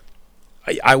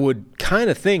 I would kind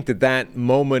of think that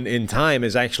moment in time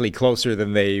is actually closer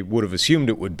than they would have assumed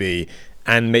it would be.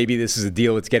 And maybe this is a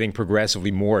deal that's getting progressively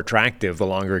more attractive the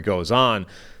longer it goes on.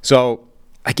 So,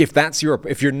 like,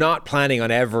 if you're not planning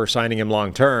on ever signing him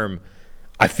long term,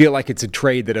 I feel like it's a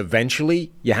trade that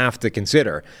eventually you have to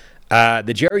consider.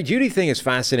 The Jerry Jeudy thing is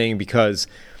fascinating because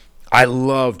I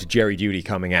loved Jerry Jeudy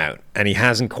coming out, and he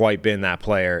hasn't quite been that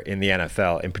player in the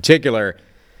NFL in particular.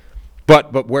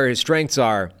 But where his strengths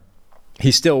are,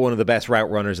 he's still one of the best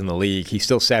route runners in the league. He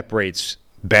still separates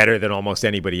better than almost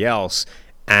anybody else.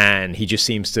 And he just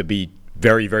seems to be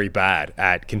very, very bad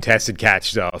at contested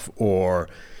catch stuff, or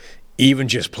even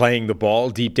just playing the ball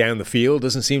deep down the field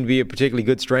doesn't seem to be a particularly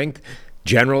good strength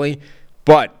generally.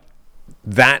 But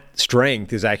that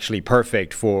strength is actually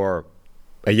perfect for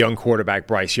a young quarterback,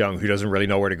 Bryce Young, who doesn't really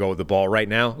know where to go with the ball right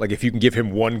now. Like, if you can give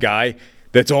him one guy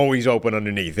that's always open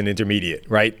underneath an intermediate,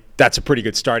 right? That's a pretty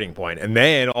good starting point. And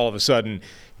then all of a sudden,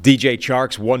 DJ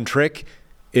Chark's one trick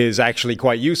is actually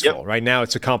quite useful. Yep. Right now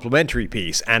it's a complementary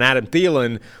piece. And Adam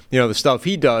Thielen, the stuff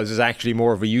he does is actually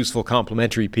more of a useful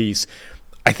complementary piece.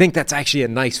 I think that's actually a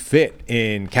nice fit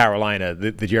in Carolina,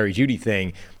 the Jerry Jeudy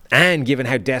thing. And given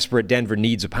how desperate Denver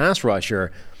needs a pass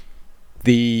rusher,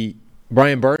 the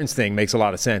Brian Burns thing makes a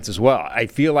lot of sense as well. I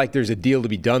feel like there's a deal to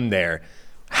be done there.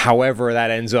 However that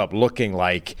ends up looking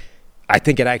like, I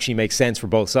think it actually makes sense for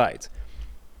both sides.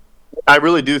 I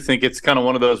really do think it's kind of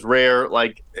one of those rare,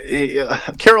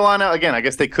 Carolina, again, I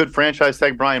guess they could franchise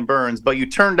tag Brian Burns, but you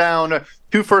turn down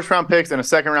 2 first-round picks and a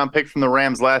second-round pick from the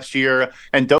Rams last year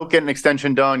and don't get an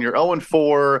extension done. You're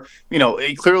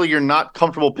 0-4. Clearly you're not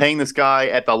comfortable paying this guy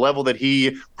at the level that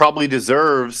he probably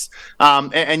deserves.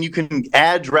 And you can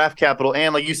add draft capital.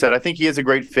 And like you said, I think he is a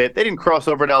great fit. They didn't cross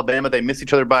over to Alabama. They missed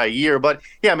each other by a year. But,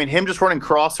 yeah, him just running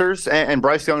crossers and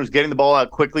Bryce Young just getting the ball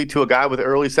out quickly to a guy with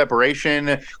early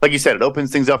separation. Like you said, it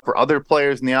opens things up for other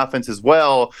players in the offense as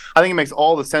well. I think it makes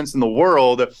all the sense in the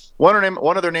world.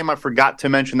 One other name I forgot to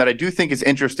mention that I do think is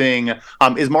interesting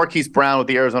is Marquise Brown with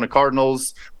the Arizona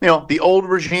Cardinals. The old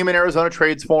regime in Arizona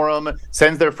trades for him,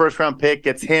 sends their first-round pick,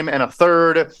 gets him and a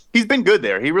third. He's been good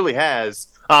there. He really has.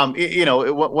 When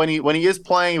he is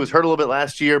playing, he was hurt a little bit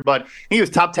last year, but he was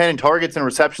top 10 in targets and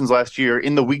receptions last year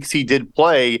in the weeks he did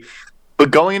play. But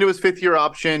going into his 5th-year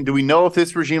option, do we know if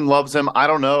this regime loves him? I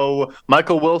don't know.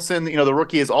 Michael Wilson, the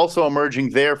rookie, is also emerging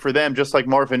there for them, just like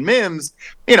Marvin Mims.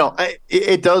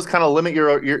 It does kind of limit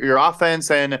your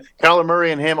offense, and Kyler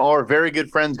Murray and him are very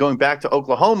good friends going back to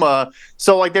Oklahoma.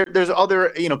 So, there's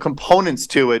other, components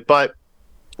to it. But,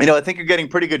 I think you're getting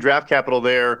pretty good draft capital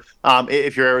there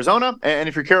if you're Arizona, and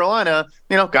if you're Carolina,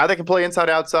 guy that can play inside,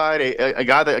 outside, a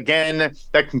guy that, again,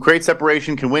 that can create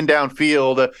separation, can win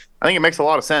downfield. I think it makes a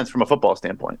lot of sense from a football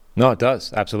standpoint. No, it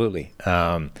does. Absolutely.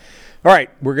 All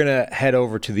right, we're going to head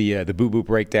over to the Boo-Boo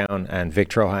Breakdown and Vic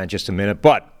Troja in just a minute,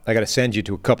 but I got to send you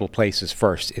to a couple of places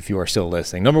first if you are still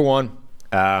listening. Number one,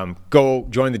 go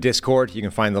join the Discord. You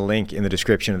can find the link in the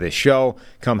description of this show.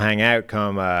 Come hang out.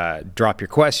 Come drop your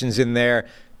questions in there.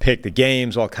 Pick the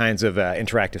games, all kinds of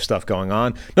interactive stuff going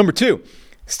on. Number two,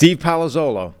 Steve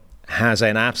Palazzolo has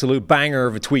an absolute banger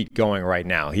of a tweet going right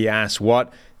now. He asked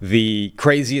what the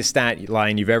craziest stat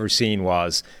line you've ever seen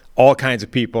was. All kinds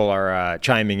of people are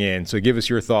chiming in. So give us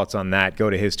your thoughts on that. Go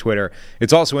to his Twitter.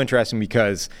 It's also interesting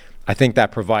because I think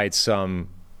that provides some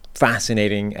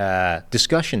fascinating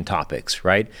discussion topics,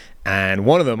 right? And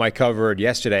one of them I covered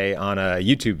yesterday on a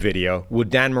YouTube video.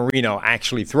 Would Dan Marino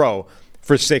actually throw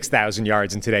for 6,000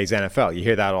 yards in today's NFL? You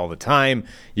hear that all the time.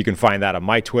 You can find that on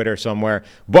my Twitter somewhere.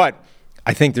 But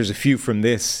I think there's a few from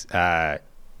this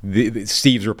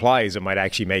Steve's replies that might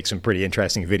actually make some pretty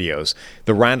interesting videos.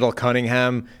 The Randall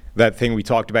Cunningham, that thing we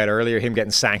talked about earlier, him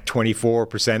getting sacked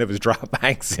 24% of his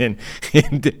dropbacks in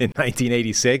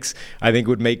 1986, I think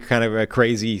would make kind of a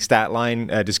crazy stat line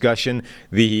discussion.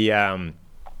 The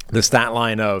stat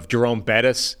line of Jerome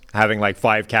Bettis having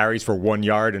 5 carries for 1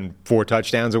 yard and 4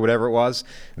 touchdowns or whatever it was,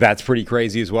 that's pretty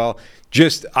crazy as well.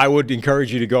 I would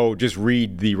encourage you to go just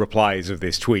read the replies of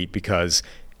this tweet because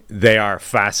they are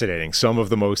fascinating. Some of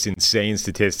the most insane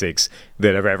statistics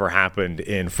that have ever happened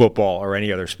in football or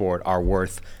any other sport are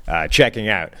worth checking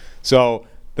out. So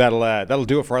that'll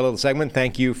do it for our little segment.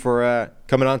 Thank you for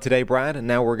coming on today, Brad. And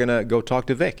now we're going to go talk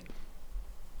to Vic.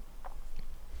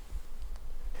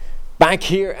 Back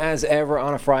here as ever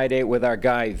on a Friday with our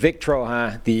guy Vic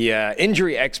Troja, the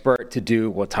injury expert, to do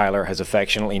what Tyler has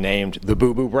affectionately named the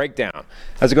Boo-Boo Breakdown.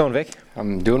 How's it going, Vic?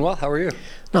 I'm doing well. How are you?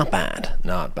 Not bad.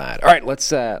 All right,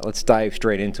 let's dive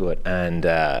straight into it. And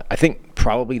I think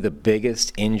probably the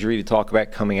biggest injury to talk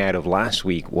about coming out of last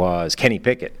week was Kenny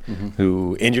Pickett,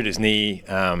 who injured his knee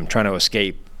trying to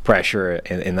escape pressure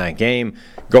in that game,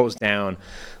 goes down.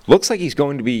 Looks like he's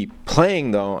going to be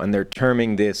playing, though, and they're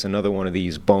terming this another one of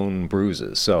these bone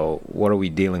bruises. So what are we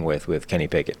dealing with Kenny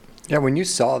Pickett? Yeah, when you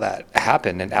saw that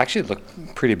happen, it actually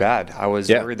looked pretty bad. I was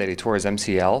worried that he tore his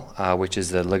MCL, which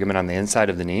is the ligament on the inside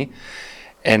of the knee,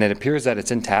 and it appears that it's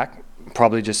intact,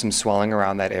 probably just some swelling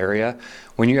around that area.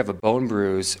 When you have a bone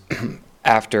bruise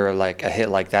after like a hit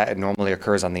like that, it normally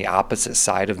occurs on the opposite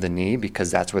side of the knee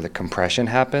because that's where the compression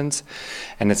happens.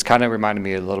 And it's kind of reminded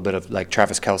me a little bit of like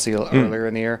Travis Kelce earlier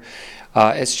in the year.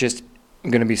 It's just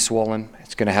going to be swollen.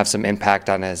 It's going to have some impact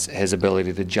on his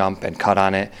ability to jump and cut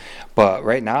on it. But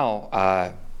right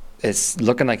now, it's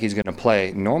looking like he's going to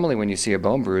play. Normally when you see a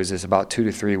bone bruise, it's about 2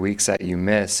 to 3 weeks that you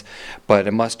miss, but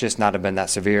it must just not have been that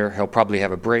severe. He'll probably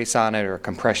have a brace on it or a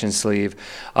compression sleeve.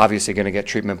 Obviously going to get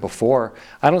treatment before.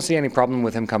 I don't see any problem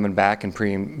with him coming back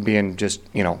and being just,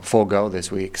 full go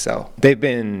this week. So they've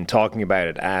been talking about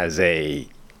it as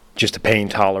just a pain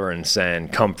tolerance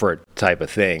and comfort type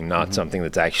of thing, not something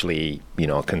that's actually,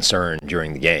 a concern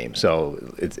during the game.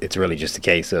 So it's really just a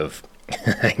case of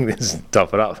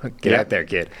tough it up. Get out there,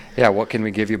 kid. Yeah, what can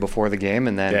we give you before the game?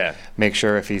 And then make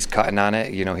sure if he's cutting on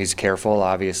it, he's careful.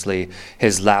 Obviously,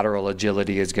 his lateral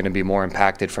agility is going to be more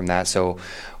impacted from that. So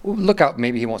look out.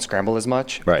 Maybe he won't scramble as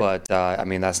much. Right. But,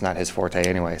 that's not his forte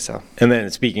anyway. So. And then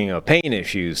speaking of pain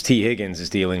issues, T. Higgins is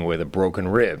dealing with a broken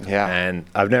rib. Yeah. And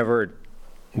I've never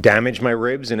damaged my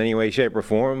ribs in any way, shape, or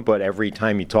form, but every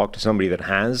time you talk to somebody that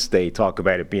has, they talk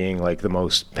about it being like the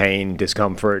most pain,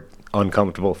 discomfort,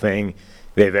 uncomfortable thing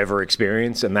they've ever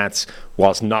experienced, and that's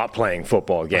whilst not playing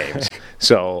football games.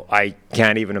 So I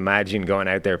can't even imagine going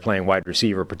out there playing wide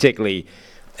receiver, particularly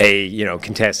a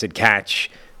contested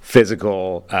catch,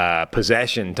 physical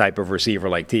possession type of receiver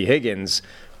like T. Higgins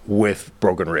with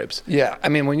broken ribs. Yeah,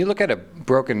 when you look at a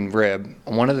broken rib,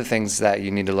 one of the things that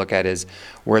you need to look at is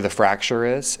where the fracture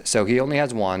is. So he only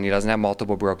has one. He doesn't have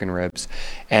multiple broken ribs.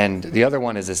 And the other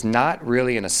one is it's not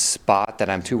really in a spot that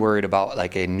I'm too worried about,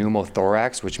 like a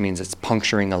pneumothorax, which means it's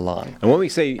puncturing a lung. And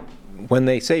when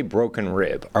they say broken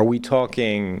rib, are we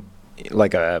talking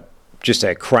like just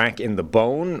a crack in the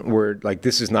bone where like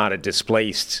this is not a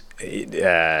displaced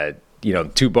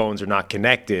two bones are not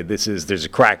connected. There's a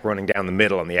crack running down the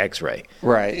middle on the X-ray.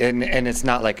 Right, and it's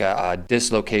not like a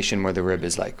dislocation where the rib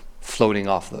is like floating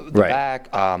off the back.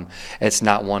 It's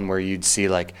not one where you'd see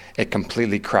like it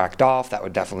completely cracked off. That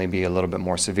would definitely be a little bit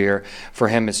more severe. For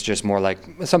him, it's just more like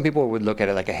some people would look at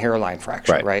it like a hairline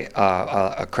fracture, right?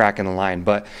 A crack in the line.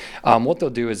 But what they'll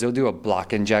do is they'll do a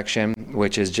block injection,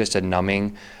 which is just a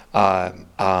numbing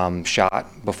shot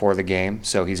before the game.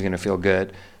 So he's going to feel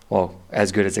good. Well,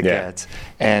 as good as it gets.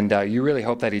 And you really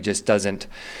hope that he just doesn't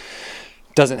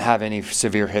have any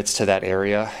severe hits to that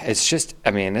area. It's just,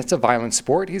 it's a violent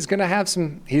sport. He's going to have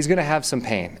some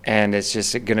pain, and it's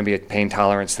just going to be a pain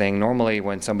tolerance thing. Normally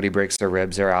when somebody breaks their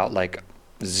ribs, they're out like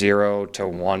 0 to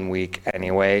 1 week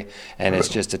anyway, and it's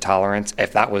just a tolerance.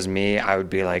 If that was me, I would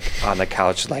be like on the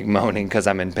couch like moaning because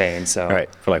I'm in pain. So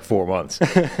for like 4 months.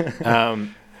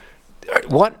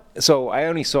 So I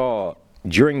only saw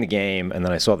during the game, and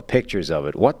then I saw the pictures of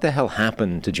it. What the hell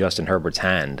happened to Justin Herbert's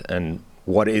hand, and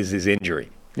what is his injury?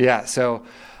 Yeah, so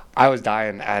I was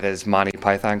dying at his Monty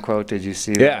Python quote. Did you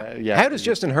see that? Yeah. How does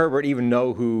Justin Herbert even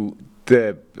know who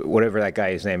whatever that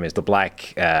guy's name is, the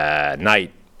Black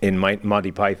Knight in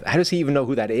Monty Python? How does he even know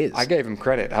who that is? I gave him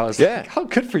credit. I was like, how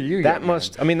good for you. That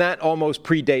that almost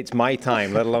predates my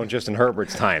time, let alone Justin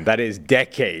Herbert's time. That is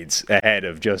decades ahead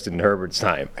of Justin Herbert's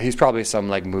time. He's probably some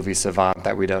like movie savant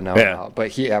that we don't know about.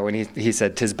 But when he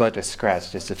said, "'Tis but a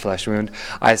scratch, just a flesh wound,"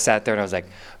 I sat there and I was like,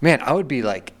 man, I would be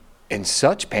like in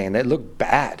such pain. It looked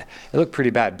bad. It looked pretty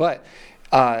bad. But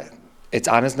it's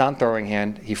on his non-throwing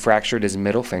hand. He fractured his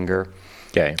middle finger.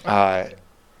 Okay.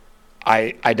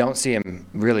 I don't see him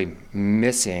really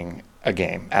missing a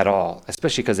game at all,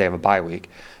 especially because they have a bye week.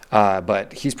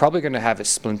 But he's probably going to have it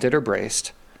splinted or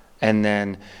braced. And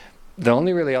then the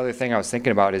only really other thing I was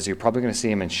thinking about is you're probably going to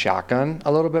see him in shotgun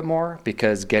a little bit more,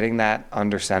 because getting that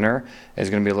under center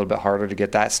is going to be a little bit harder to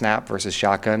get that snap versus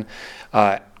shotgun.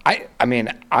 I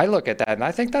look at that and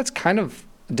I think that's kind of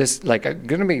just like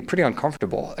going to be pretty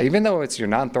uncomfortable, even though it's your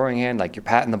non-throwing hand, like you're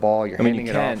patting the ball, you're handing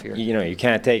it off here. You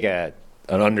can't take an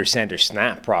under center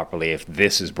snap properly if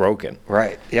this is broken.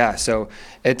 Right. Yeah. So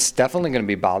it's definitely going to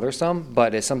be bothersome,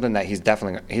 but it's something that he's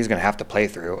going to have to play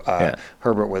through.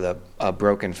 Herbert with a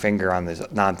broken finger on this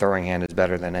non-throwing hand is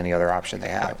better than any other option they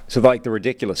have. So like the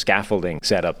ridiculous scaffolding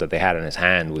setup that they had in his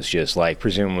hand was just like,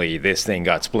 presumably this thing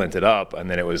got splinted up and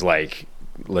then it was like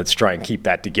let's try and keep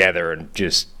that together, and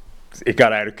just it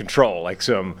got out of control, like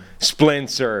some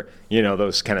splints or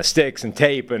those kind of sticks and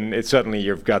tape, and it suddenly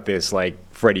you've got this like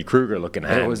Freddy Krueger looking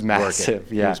hand. It was massive.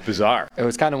 Working. Yeah, it was bizarre. It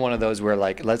was kind of one of those where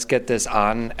like, let's get this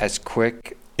on as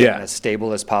quick and as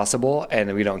stable as possible,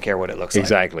 and we don't care what it looks like.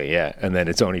 Exactly, yeah. And then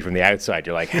it's only from the outside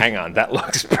you're like, hang on, that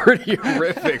looks pretty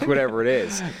horrific, whatever it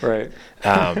is. Right.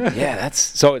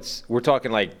 We're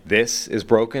talking like this is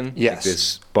broken? Yes. Like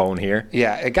this bone here?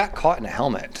 Yeah, it got caught in a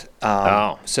helmet.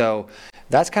 So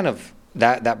that's kind of,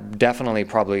 that definitely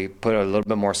probably put a little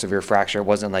bit more severe fracture. It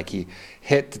wasn't like he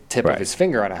hit the tip of his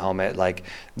finger on a helmet. Like,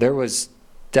 there was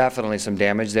definitely some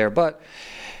damage there, but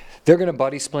they're going to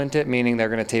buddy splint it, meaning they're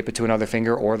going to tape it to another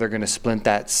finger, or they're going to splint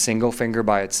that single finger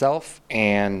by itself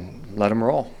and let him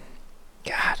roll.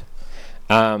 God.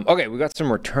 Okay, we got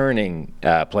some returning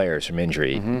players from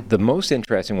injury. Mm-hmm. The most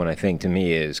interesting one, I think, to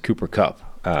me is Cooper Kupp.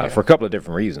 For a couple of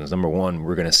different reasons. Number one,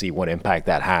 we're going to see what impact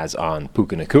that has on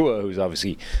Puka Nacua, who's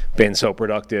obviously been so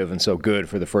productive and so good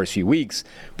for the first few weeks.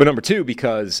 But number two,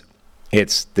 because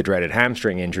it's the dreaded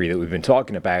hamstring injury that we've been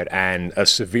talking about, and a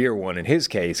severe one in his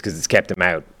case because it's kept him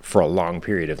out for a long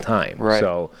period of time. Right.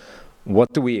 So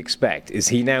what do we expect? Is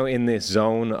he now in this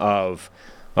zone of,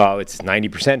 oh, it's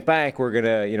 90% back, we're going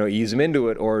to ease him into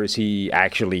it, or is he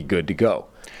actually good to go?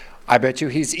 I bet you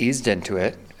he's eased into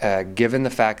it, given the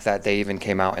fact that they even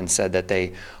came out and said that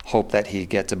they hope that he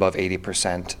gets above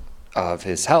 80% of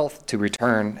his health to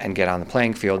return and get on the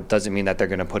playing field. Doesn't mean that they're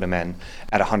going to put him in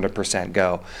at 100%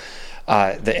 go.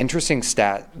 The interesting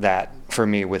stat that for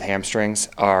me with hamstrings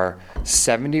are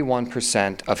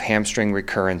 71% of hamstring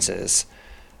recurrences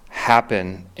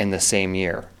happen in the same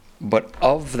year. But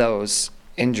of those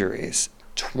injuries,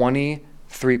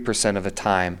 23% of the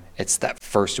time, it's that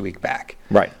first week back.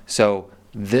 Right. So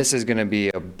this is going to be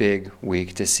a big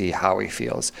week to see how he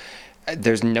feels.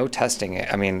 There's no testing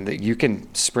it. I mean, you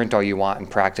can sprint all you want and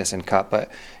practice and cut,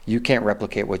 but you can't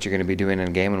replicate what you're going to be doing in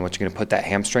a game and what you're going to put that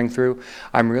hamstring through.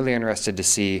 I'm really interested to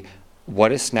see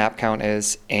what his snap count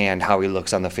is and how he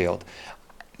looks on the field.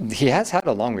 He has had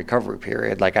a long recovery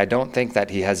period. Like, I don't think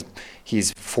that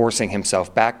he's forcing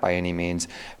himself back by any means,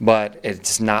 but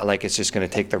it's not like it's just going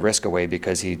to take the risk away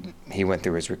because he went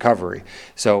through his recovery.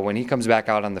 So when he comes back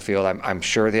out on the field, I'm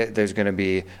sure that there's going to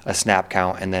be a snap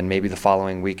count, and then maybe the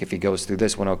following week, if he goes through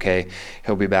this one okay,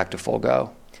 he'll be back to full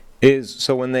go.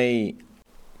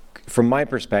 From my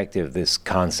perspective, this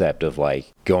concept of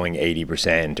like going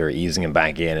 80% or easing him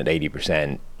back in at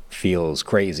 80% feels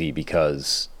crazy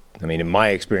because, I mean, in my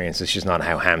experience, it's just not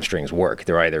how hamstrings work.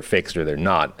 They're either fixed or they're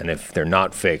not. And if they're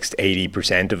not fixed,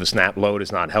 80% of a snap load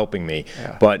is not helping me.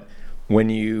 Yeah. But when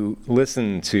you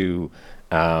listen to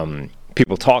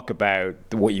people talk about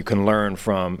what you can learn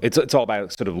from, it's all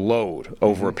about sort of load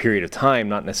over a period of time,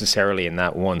 not necessarily in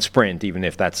that one sprint, even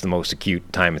if that's the most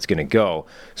acute time it's going to go.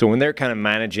 So when they're kind of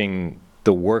managing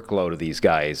the workload of these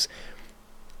guys,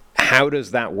 how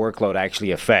does that workload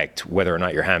actually affect whether or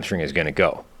not your hamstring is going to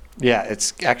go? Yeah,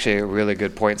 it's actually a really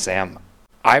good point, Sam.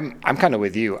 I'm kind of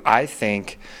with you. I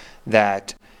think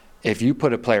that if you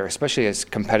put a player, especially as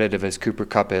competitive as Cooper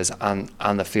Kupp is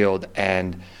on the field,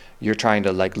 and you're trying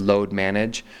to like load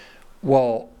manage,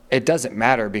 well, it doesn't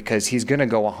matter because he's going to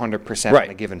go 100% on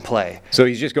a given play. So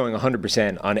he's just going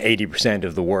 100% on 80%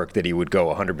 of the work that he would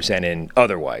go 100% in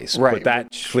otherwise. Right. But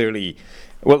that clearly,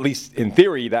 well, at least in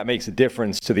theory, that makes a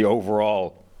difference to the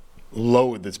overall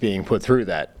load that's being put through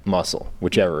that muscle,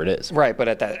 whichever it is. Right, but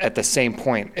at the same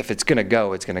point, if it's going to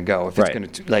go, it's going to go. If it's going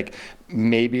to, like,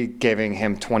 maybe giving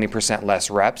him 20% less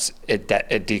reps,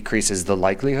 it decreases the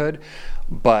likelihood,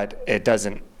 but it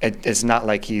doesn't. It's not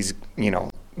like he's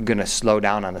going to slow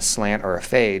down on a slant or a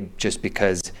fade just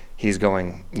because he's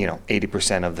going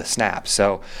 80% of the snaps.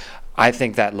 So I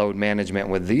think that load management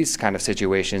with these kind of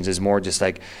situations is more just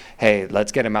like, hey,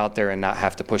 let's get him out there and not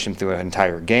have to push him through an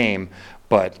entire game,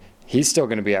 but he's still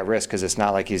going to be at risk because it's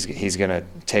not like he's going to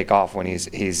take off when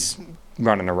he's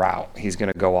running a route. He's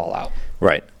going to go all out.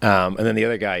 Right. And then the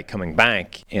other guy coming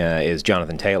back is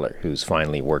Jonathan Taylor, who's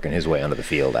finally working his way onto the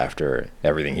field after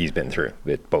everything he's been through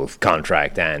with both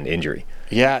contract and injury.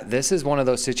 Yeah, this is one of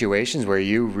those situations where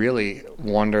you really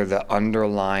wonder the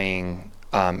underlying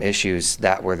issues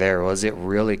that were there. Was it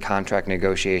really contract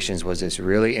negotiations? Was this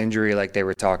really injury like they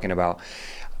were talking about?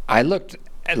 I looked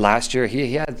last year,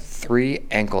 he had 3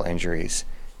 ankle injuries,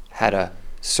 had a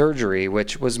surgery,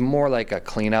 which was more like a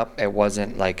cleanup. It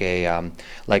wasn't like a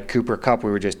like Cooper Kupp we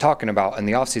were just talking about in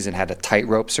the offseason, had a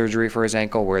tightrope surgery for his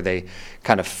ankle where they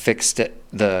kind of fixed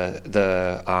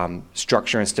the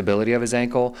structure and stability of his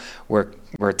ankle,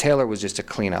 where Taylor was just a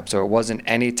cleanup. So it wasn't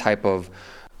any type of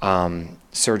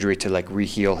surgery to like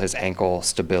re-heal his ankle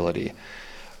stability.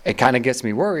 it kind of gets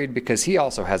me worried because he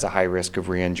also has a high risk of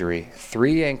re-injury.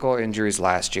 3 ankle injuries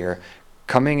last year,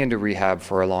 coming into rehab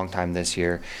for a long time this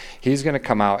year. He's going to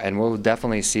come out, and we'll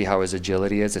definitely see how his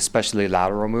agility is, especially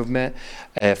lateral movement,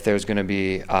 if there's going to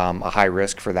be a high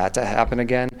risk for that to happen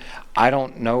again. I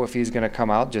don't know if he's going to come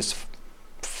out just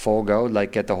full go,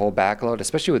 like get the whole backload,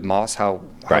 especially with Moss, how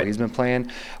he's been playing.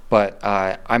 But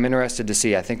I'm interested to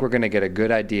see. I think we're going to get a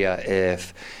good idea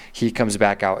if he comes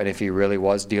back out and if he really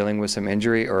was dealing with some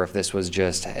injury or if this was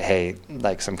just, hey,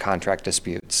 like some contract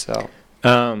disputes.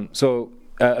 So,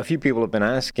 a few people have been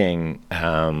asking,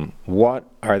 what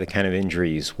are the kind of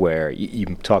injuries where you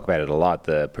talk about it a lot,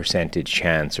 the percentage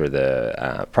chance or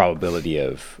the probability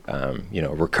of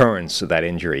recurrence of that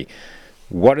injury.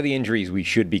 What are the injuries we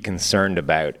should be concerned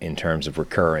about in terms of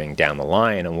recurring down the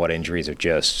line, and what injuries are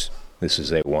just, this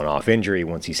is a one-off injury,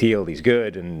 once he's healed, he's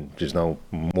good, and there's no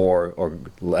more or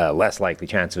less likely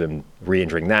chance of him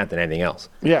re-injuring that than anything else?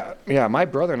 Yeah. My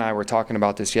brother and I were talking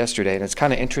about this yesterday, and it's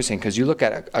kind of interesting because you look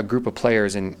at a group of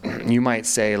players and you might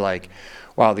say, like,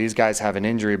 wow, these guys have an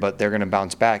injury, but they're going to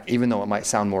bounce back, even though it might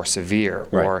sound more severe,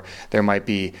 or there might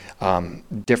be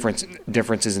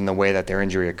differences in the way that their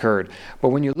injury occurred. But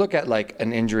when you look at like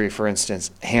an injury, for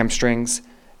instance, hamstrings,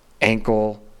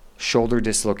 ankle, shoulder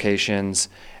dislocations,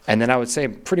 and then I would say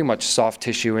pretty much soft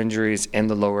tissue injuries in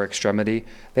the lower extremity,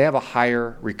 they have a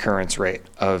higher recurrence rate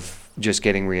of just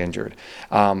getting re-injured.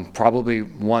 Probably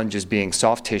one just being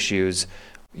soft tissues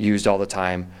used all the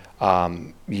time.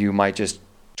 You might just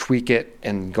tweak it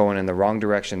and going in the wrong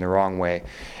direction, the wrong way.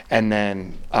 And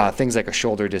then things like a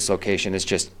shoulder dislocation is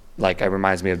just like, it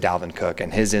reminds me of Dalvin Cook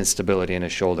and his instability in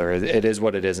his shoulder. It is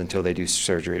what it is until they do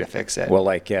surgery to fix it. Well,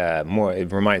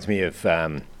 it reminds me of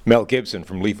Mel Gibson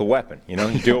from Lethal Weapon. You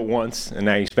do it once, and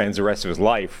now he spends the rest of his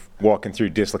life walking through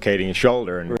dislocating his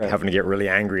shoulder and having to get really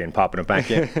angry and popping it back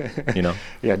in.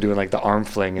 Yeah, doing like the arm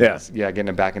fling and getting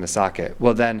it back in the socket.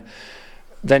 Well,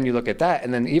 then you look at that,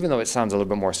 and then even though it sounds a little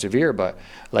bit more severe, but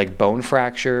like bone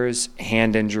fractures,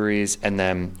 hand injuries, and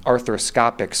then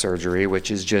arthroscopic surgery,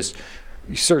 which is just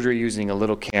surgery using a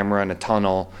little camera and a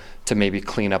tunnel to maybe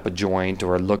clean up a joint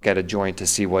or look at a joint to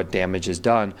see what damage is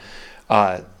done.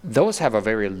 Those have a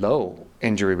very low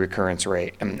injury recurrence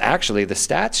rate. And actually, the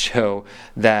stats show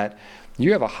that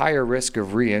you have a higher risk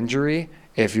of re-injury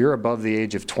if you're above the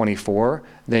age of 24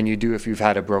 than you do if you've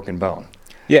had a broken bone.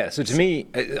 Yeah, so to me,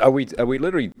 are we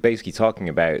literally basically talking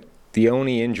about the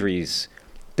only injuries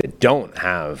that don't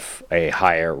have a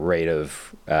higher rate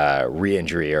of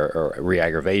re-injury or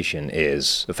re-aggravation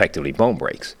is effectively bone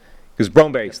breaks? Because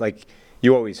bone breaks, like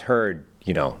you always heard,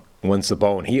 once the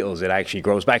bone heals, it actually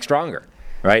grows back stronger,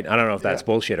 right? I don't know if that's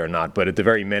bullshit or not, but at the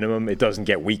very minimum, it doesn't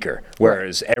get weaker.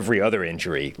 Whereas every other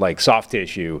injury, like soft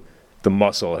tissue, the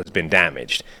muscle has been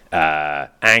damaged.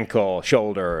 Ankle,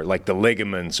 shoulder, like the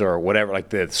ligaments or whatever, like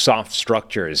the soft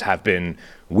structures have been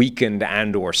weakened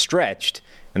and or stretched,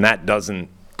 and that doesn't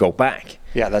go back.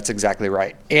 Yeah, that's exactly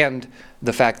right. And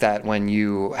the fact that when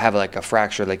you have like a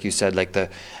fracture, like you said, like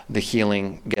the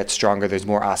healing gets stronger, there's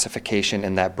more ossification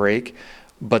in that break.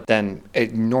 But then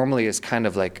it normally is kind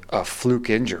of like a fluke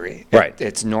injury. Right.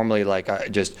 It's normally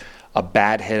like just a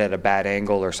bad hit at a bad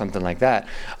angle or something like that,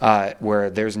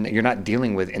 where you're not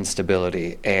dealing with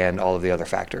instability and all of the other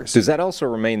factors. Does that also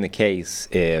remain the case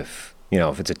if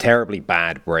it's a terribly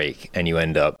bad break and you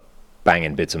end up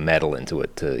banging bits of metal into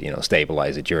it to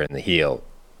stabilize it during the heal?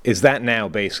 Is that now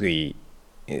basically,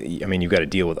 I mean, you've got to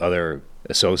deal with other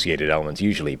associated elements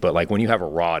usually, but like when you have a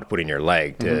rod put in your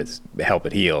leg to help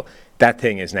it heal, that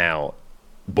thing is now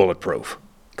bulletproof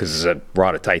because there's a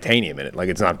rod of titanium in it, like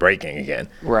it's not breaking again.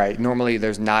 Right. Normally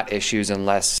there's not issues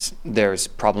unless there's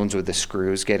problems with the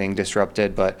screws getting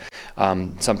disrupted, but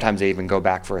sometimes they even go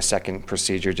back for a second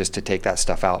procedure just to take that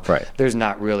stuff out. Right. There's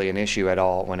not really an issue at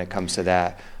all when it comes to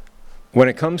that. When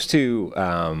it comes to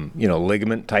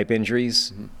ligament type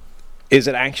injuries, is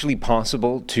it actually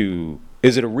possible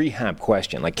is it a rehab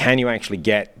question? Like, can you actually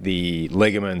get the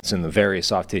ligaments and the various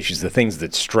soft tissues, the things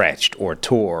that stretched or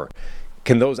tore,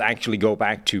 can those actually go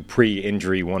back to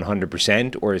pre-injury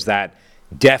 100%, or is that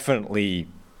definitely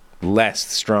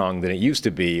less strong than it used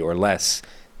to be, or less,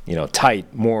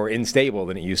 tight, more unstable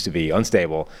than it used to be,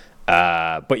 unstable,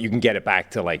 but you can get it back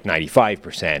to like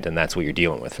 95%, and that's what you're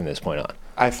dealing with from this point on?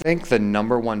 I think the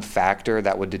number one factor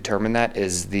that would determine that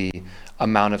is the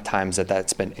amount of times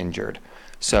that's been injured.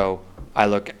 So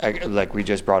like we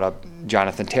just brought up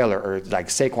Jonathan Taylor or like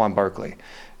Saquon Barkley,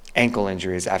 ankle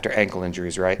injuries after ankle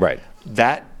injuries, right? Right.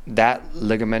 That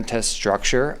ligamentous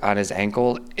structure on his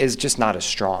ankle is just not as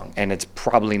strong, and it's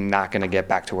probably not going to get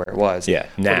back to where it was. Yeah,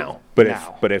 now. But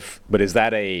is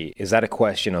that a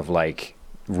question of like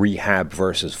rehab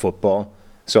versus football?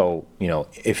 So,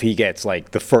 if he gets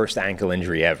like the first ankle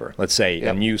injury ever, let's say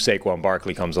a new Saquon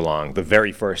Barkley comes along, the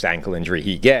very first ankle injury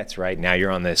he gets, right? Now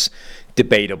you're on this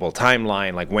debatable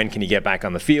timeline, like when can he get back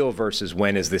on the field versus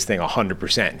when is this thing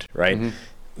 100%, right? Mm-hmm.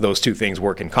 Those two things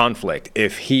work in conflict.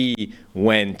 If he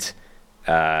went,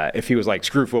 if he was like,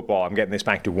 screw football, I'm getting this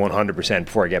back to 100%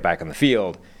 before I get back on the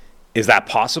field, is that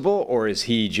possible? Or is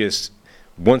he just,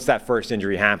 once that first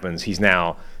injury happens, he's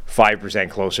now 5%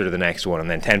 closer to the next one, and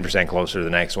then 10% closer to the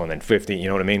next one, then 15, you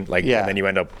know what I mean? And then you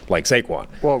end up like Saquon.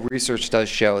 Well, research does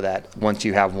show that once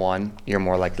you have one, you're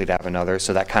more likely to have another.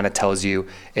 So that kind of tells you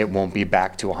it won't be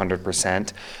back to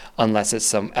 100%, unless it's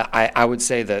some. I would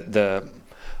say that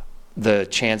the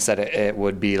chance that it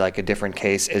would be like a different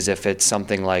case is if it's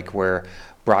something like where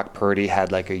Brock Purdy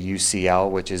had like a UCL,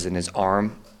 which is in his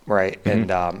arm, right, and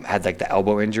had like the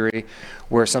elbow injury,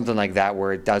 where something like that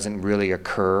where it doesn't really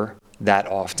occur that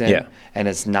often, and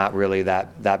it's not really that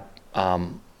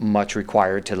much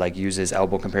required to like use his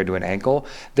elbow compared to an ankle.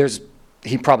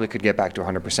 He probably could get back to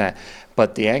 100%,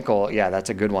 but the ankle,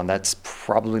 that's a good one. That's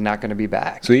probably not going to be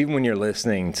back. So even when you're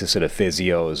listening to sort of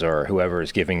physios or whoever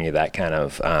is giving you that kind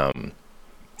of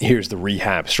here's the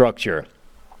rehab structure,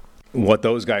 what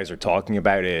those guys are talking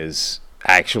about is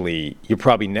actually you're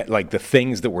probably like the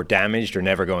things that were damaged are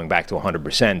never going back to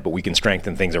 100%, but we can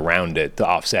strengthen things around it to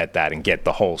offset that and get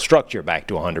the whole structure back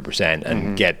to 100%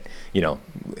 and get,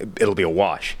 it'll be a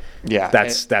wash. Yeah,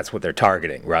 that's what they're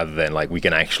targeting, rather than like we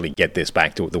can actually get this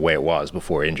back to the way it was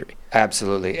before injury.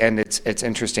 Absolutely. And it's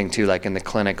interesting too, like in the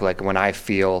clinic, like when I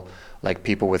feel like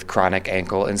people with chronic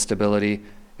ankle instability,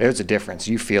 there's a difference.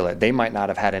 You feel it. They might not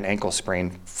have had an ankle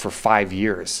sprain for 5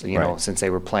 years, since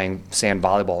they were playing sand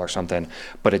volleyball or something,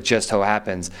 but it just so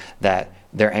happens that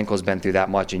their ankle's been through that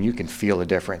much, and you can feel the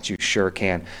difference. You sure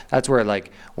can. That's where,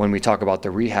 like, when we talk about the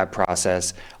rehab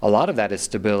process, a lot of that is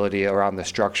stability around the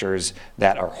structures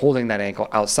that are holding that ankle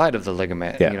outside of the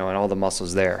ligament, and all the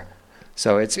muscles there.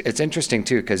 So it's interesting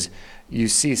too, because you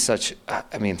see such,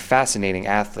 fascinating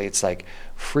athletes, like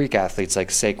freak athletes like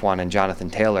Saquon and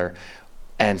Jonathan Taylor.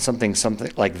 And something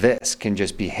like this can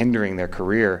just be hindering their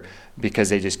career because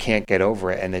they just can't get over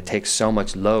it, and it takes so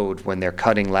much load when they're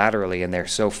cutting laterally and they're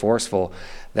so forceful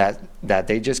that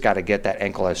they just got to get that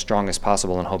ankle as strong as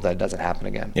possible and hope that it doesn't happen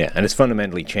again. Yeah, and it's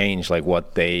fundamentally changed like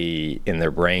what they in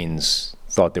their brains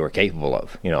thought they were capable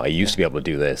of. I used to be able to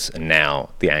do this, and now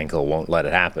the ankle won't let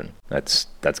it happen. That's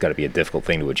got to be a difficult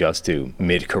thing to adjust to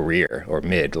mid-career or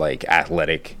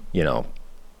athletic,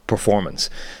 performance.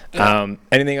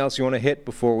 Anything else you want to hit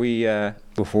before we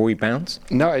bounce?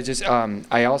 No, I just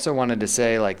I also wanted to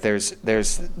say, like, there's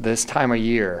this time of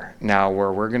year now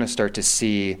where we're going to start to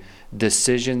see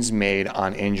decisions made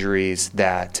on injuries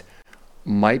that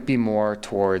might be more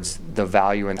towards the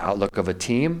value and outlook of a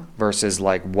team versus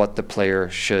like what the player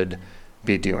should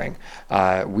be doing.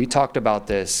 We talked about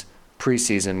this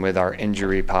preseason with our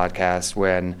injury podcast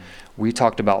when we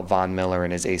talked about Von Miller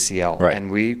and his ACL. Right.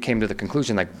 And we came to the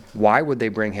conclusion, like, why would they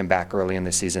bring him back early in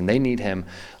the season? They need him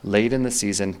late in the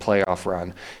season, playoff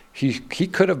run. He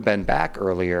could have been back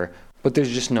earlier, but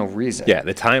there's just no reason. Yeah,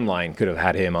 the timeline could have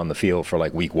had him on the field for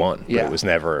like week 1. But it was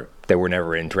never, they were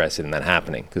never interested in that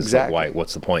happening. Because exactly. Like,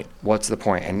 what's the point? What's the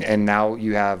point? And now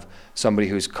you have somebody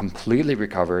who's completely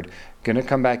recovered, going to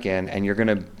come back in, and you're going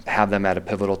to have them at a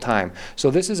pivotal time. So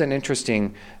this is an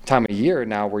interesting time of year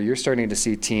now where you're starting to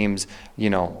see teams,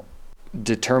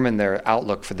 determine their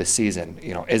outlook for the season.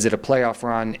 Is it a playoff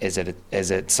run? Is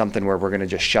it something where we're going to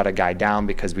just shut a guy down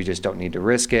because we just don't need to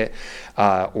risk it?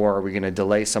 Or are we going to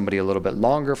delay somebody a little bit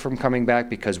longer from coming back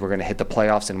because we're going to hit the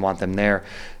playoffs and want them there?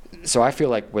 So I feel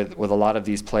like with a lot of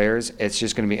these players, it's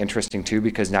just going to be interesting too,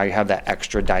 because now you have that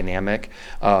extra dynamic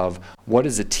of what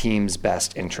is the team's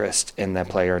best interest in that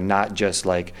player, not just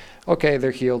like, okay,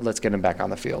 they're healed, let's get them back on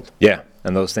the field. Yeah,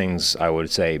 and those things I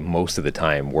would say most of the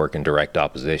time work in direct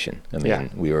opposition. I mean,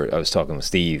 I was talking with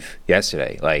Steve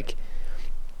yesterday, like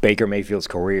Baker Mayfield's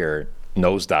career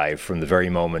nosedive from the very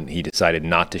moment he decided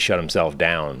not to shut himself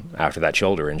down after that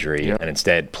shoulder injury and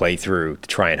instead play through to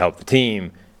try and help the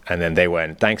team. And then they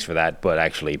went, thanks for that, but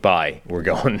actually, bye. We're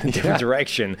going in a different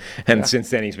direction. And since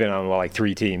then, he's been on like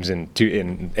 3 teams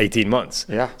in 18 months.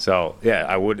 Yeah. So, you got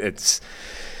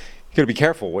to be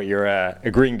careful what you're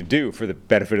agreeing to do for the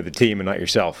benefit of the team and not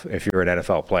yourself if you're an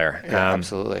NFL player. Yeah,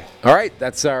 absolutely. All right,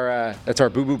 that's our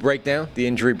boo-boo breakdown, the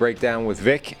injury breakdown with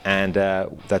Vic, and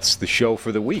that's the show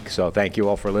for the week. So thank you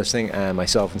all for listening.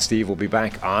 Myself and Steve will be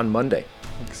back on Monday.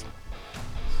 Thanks.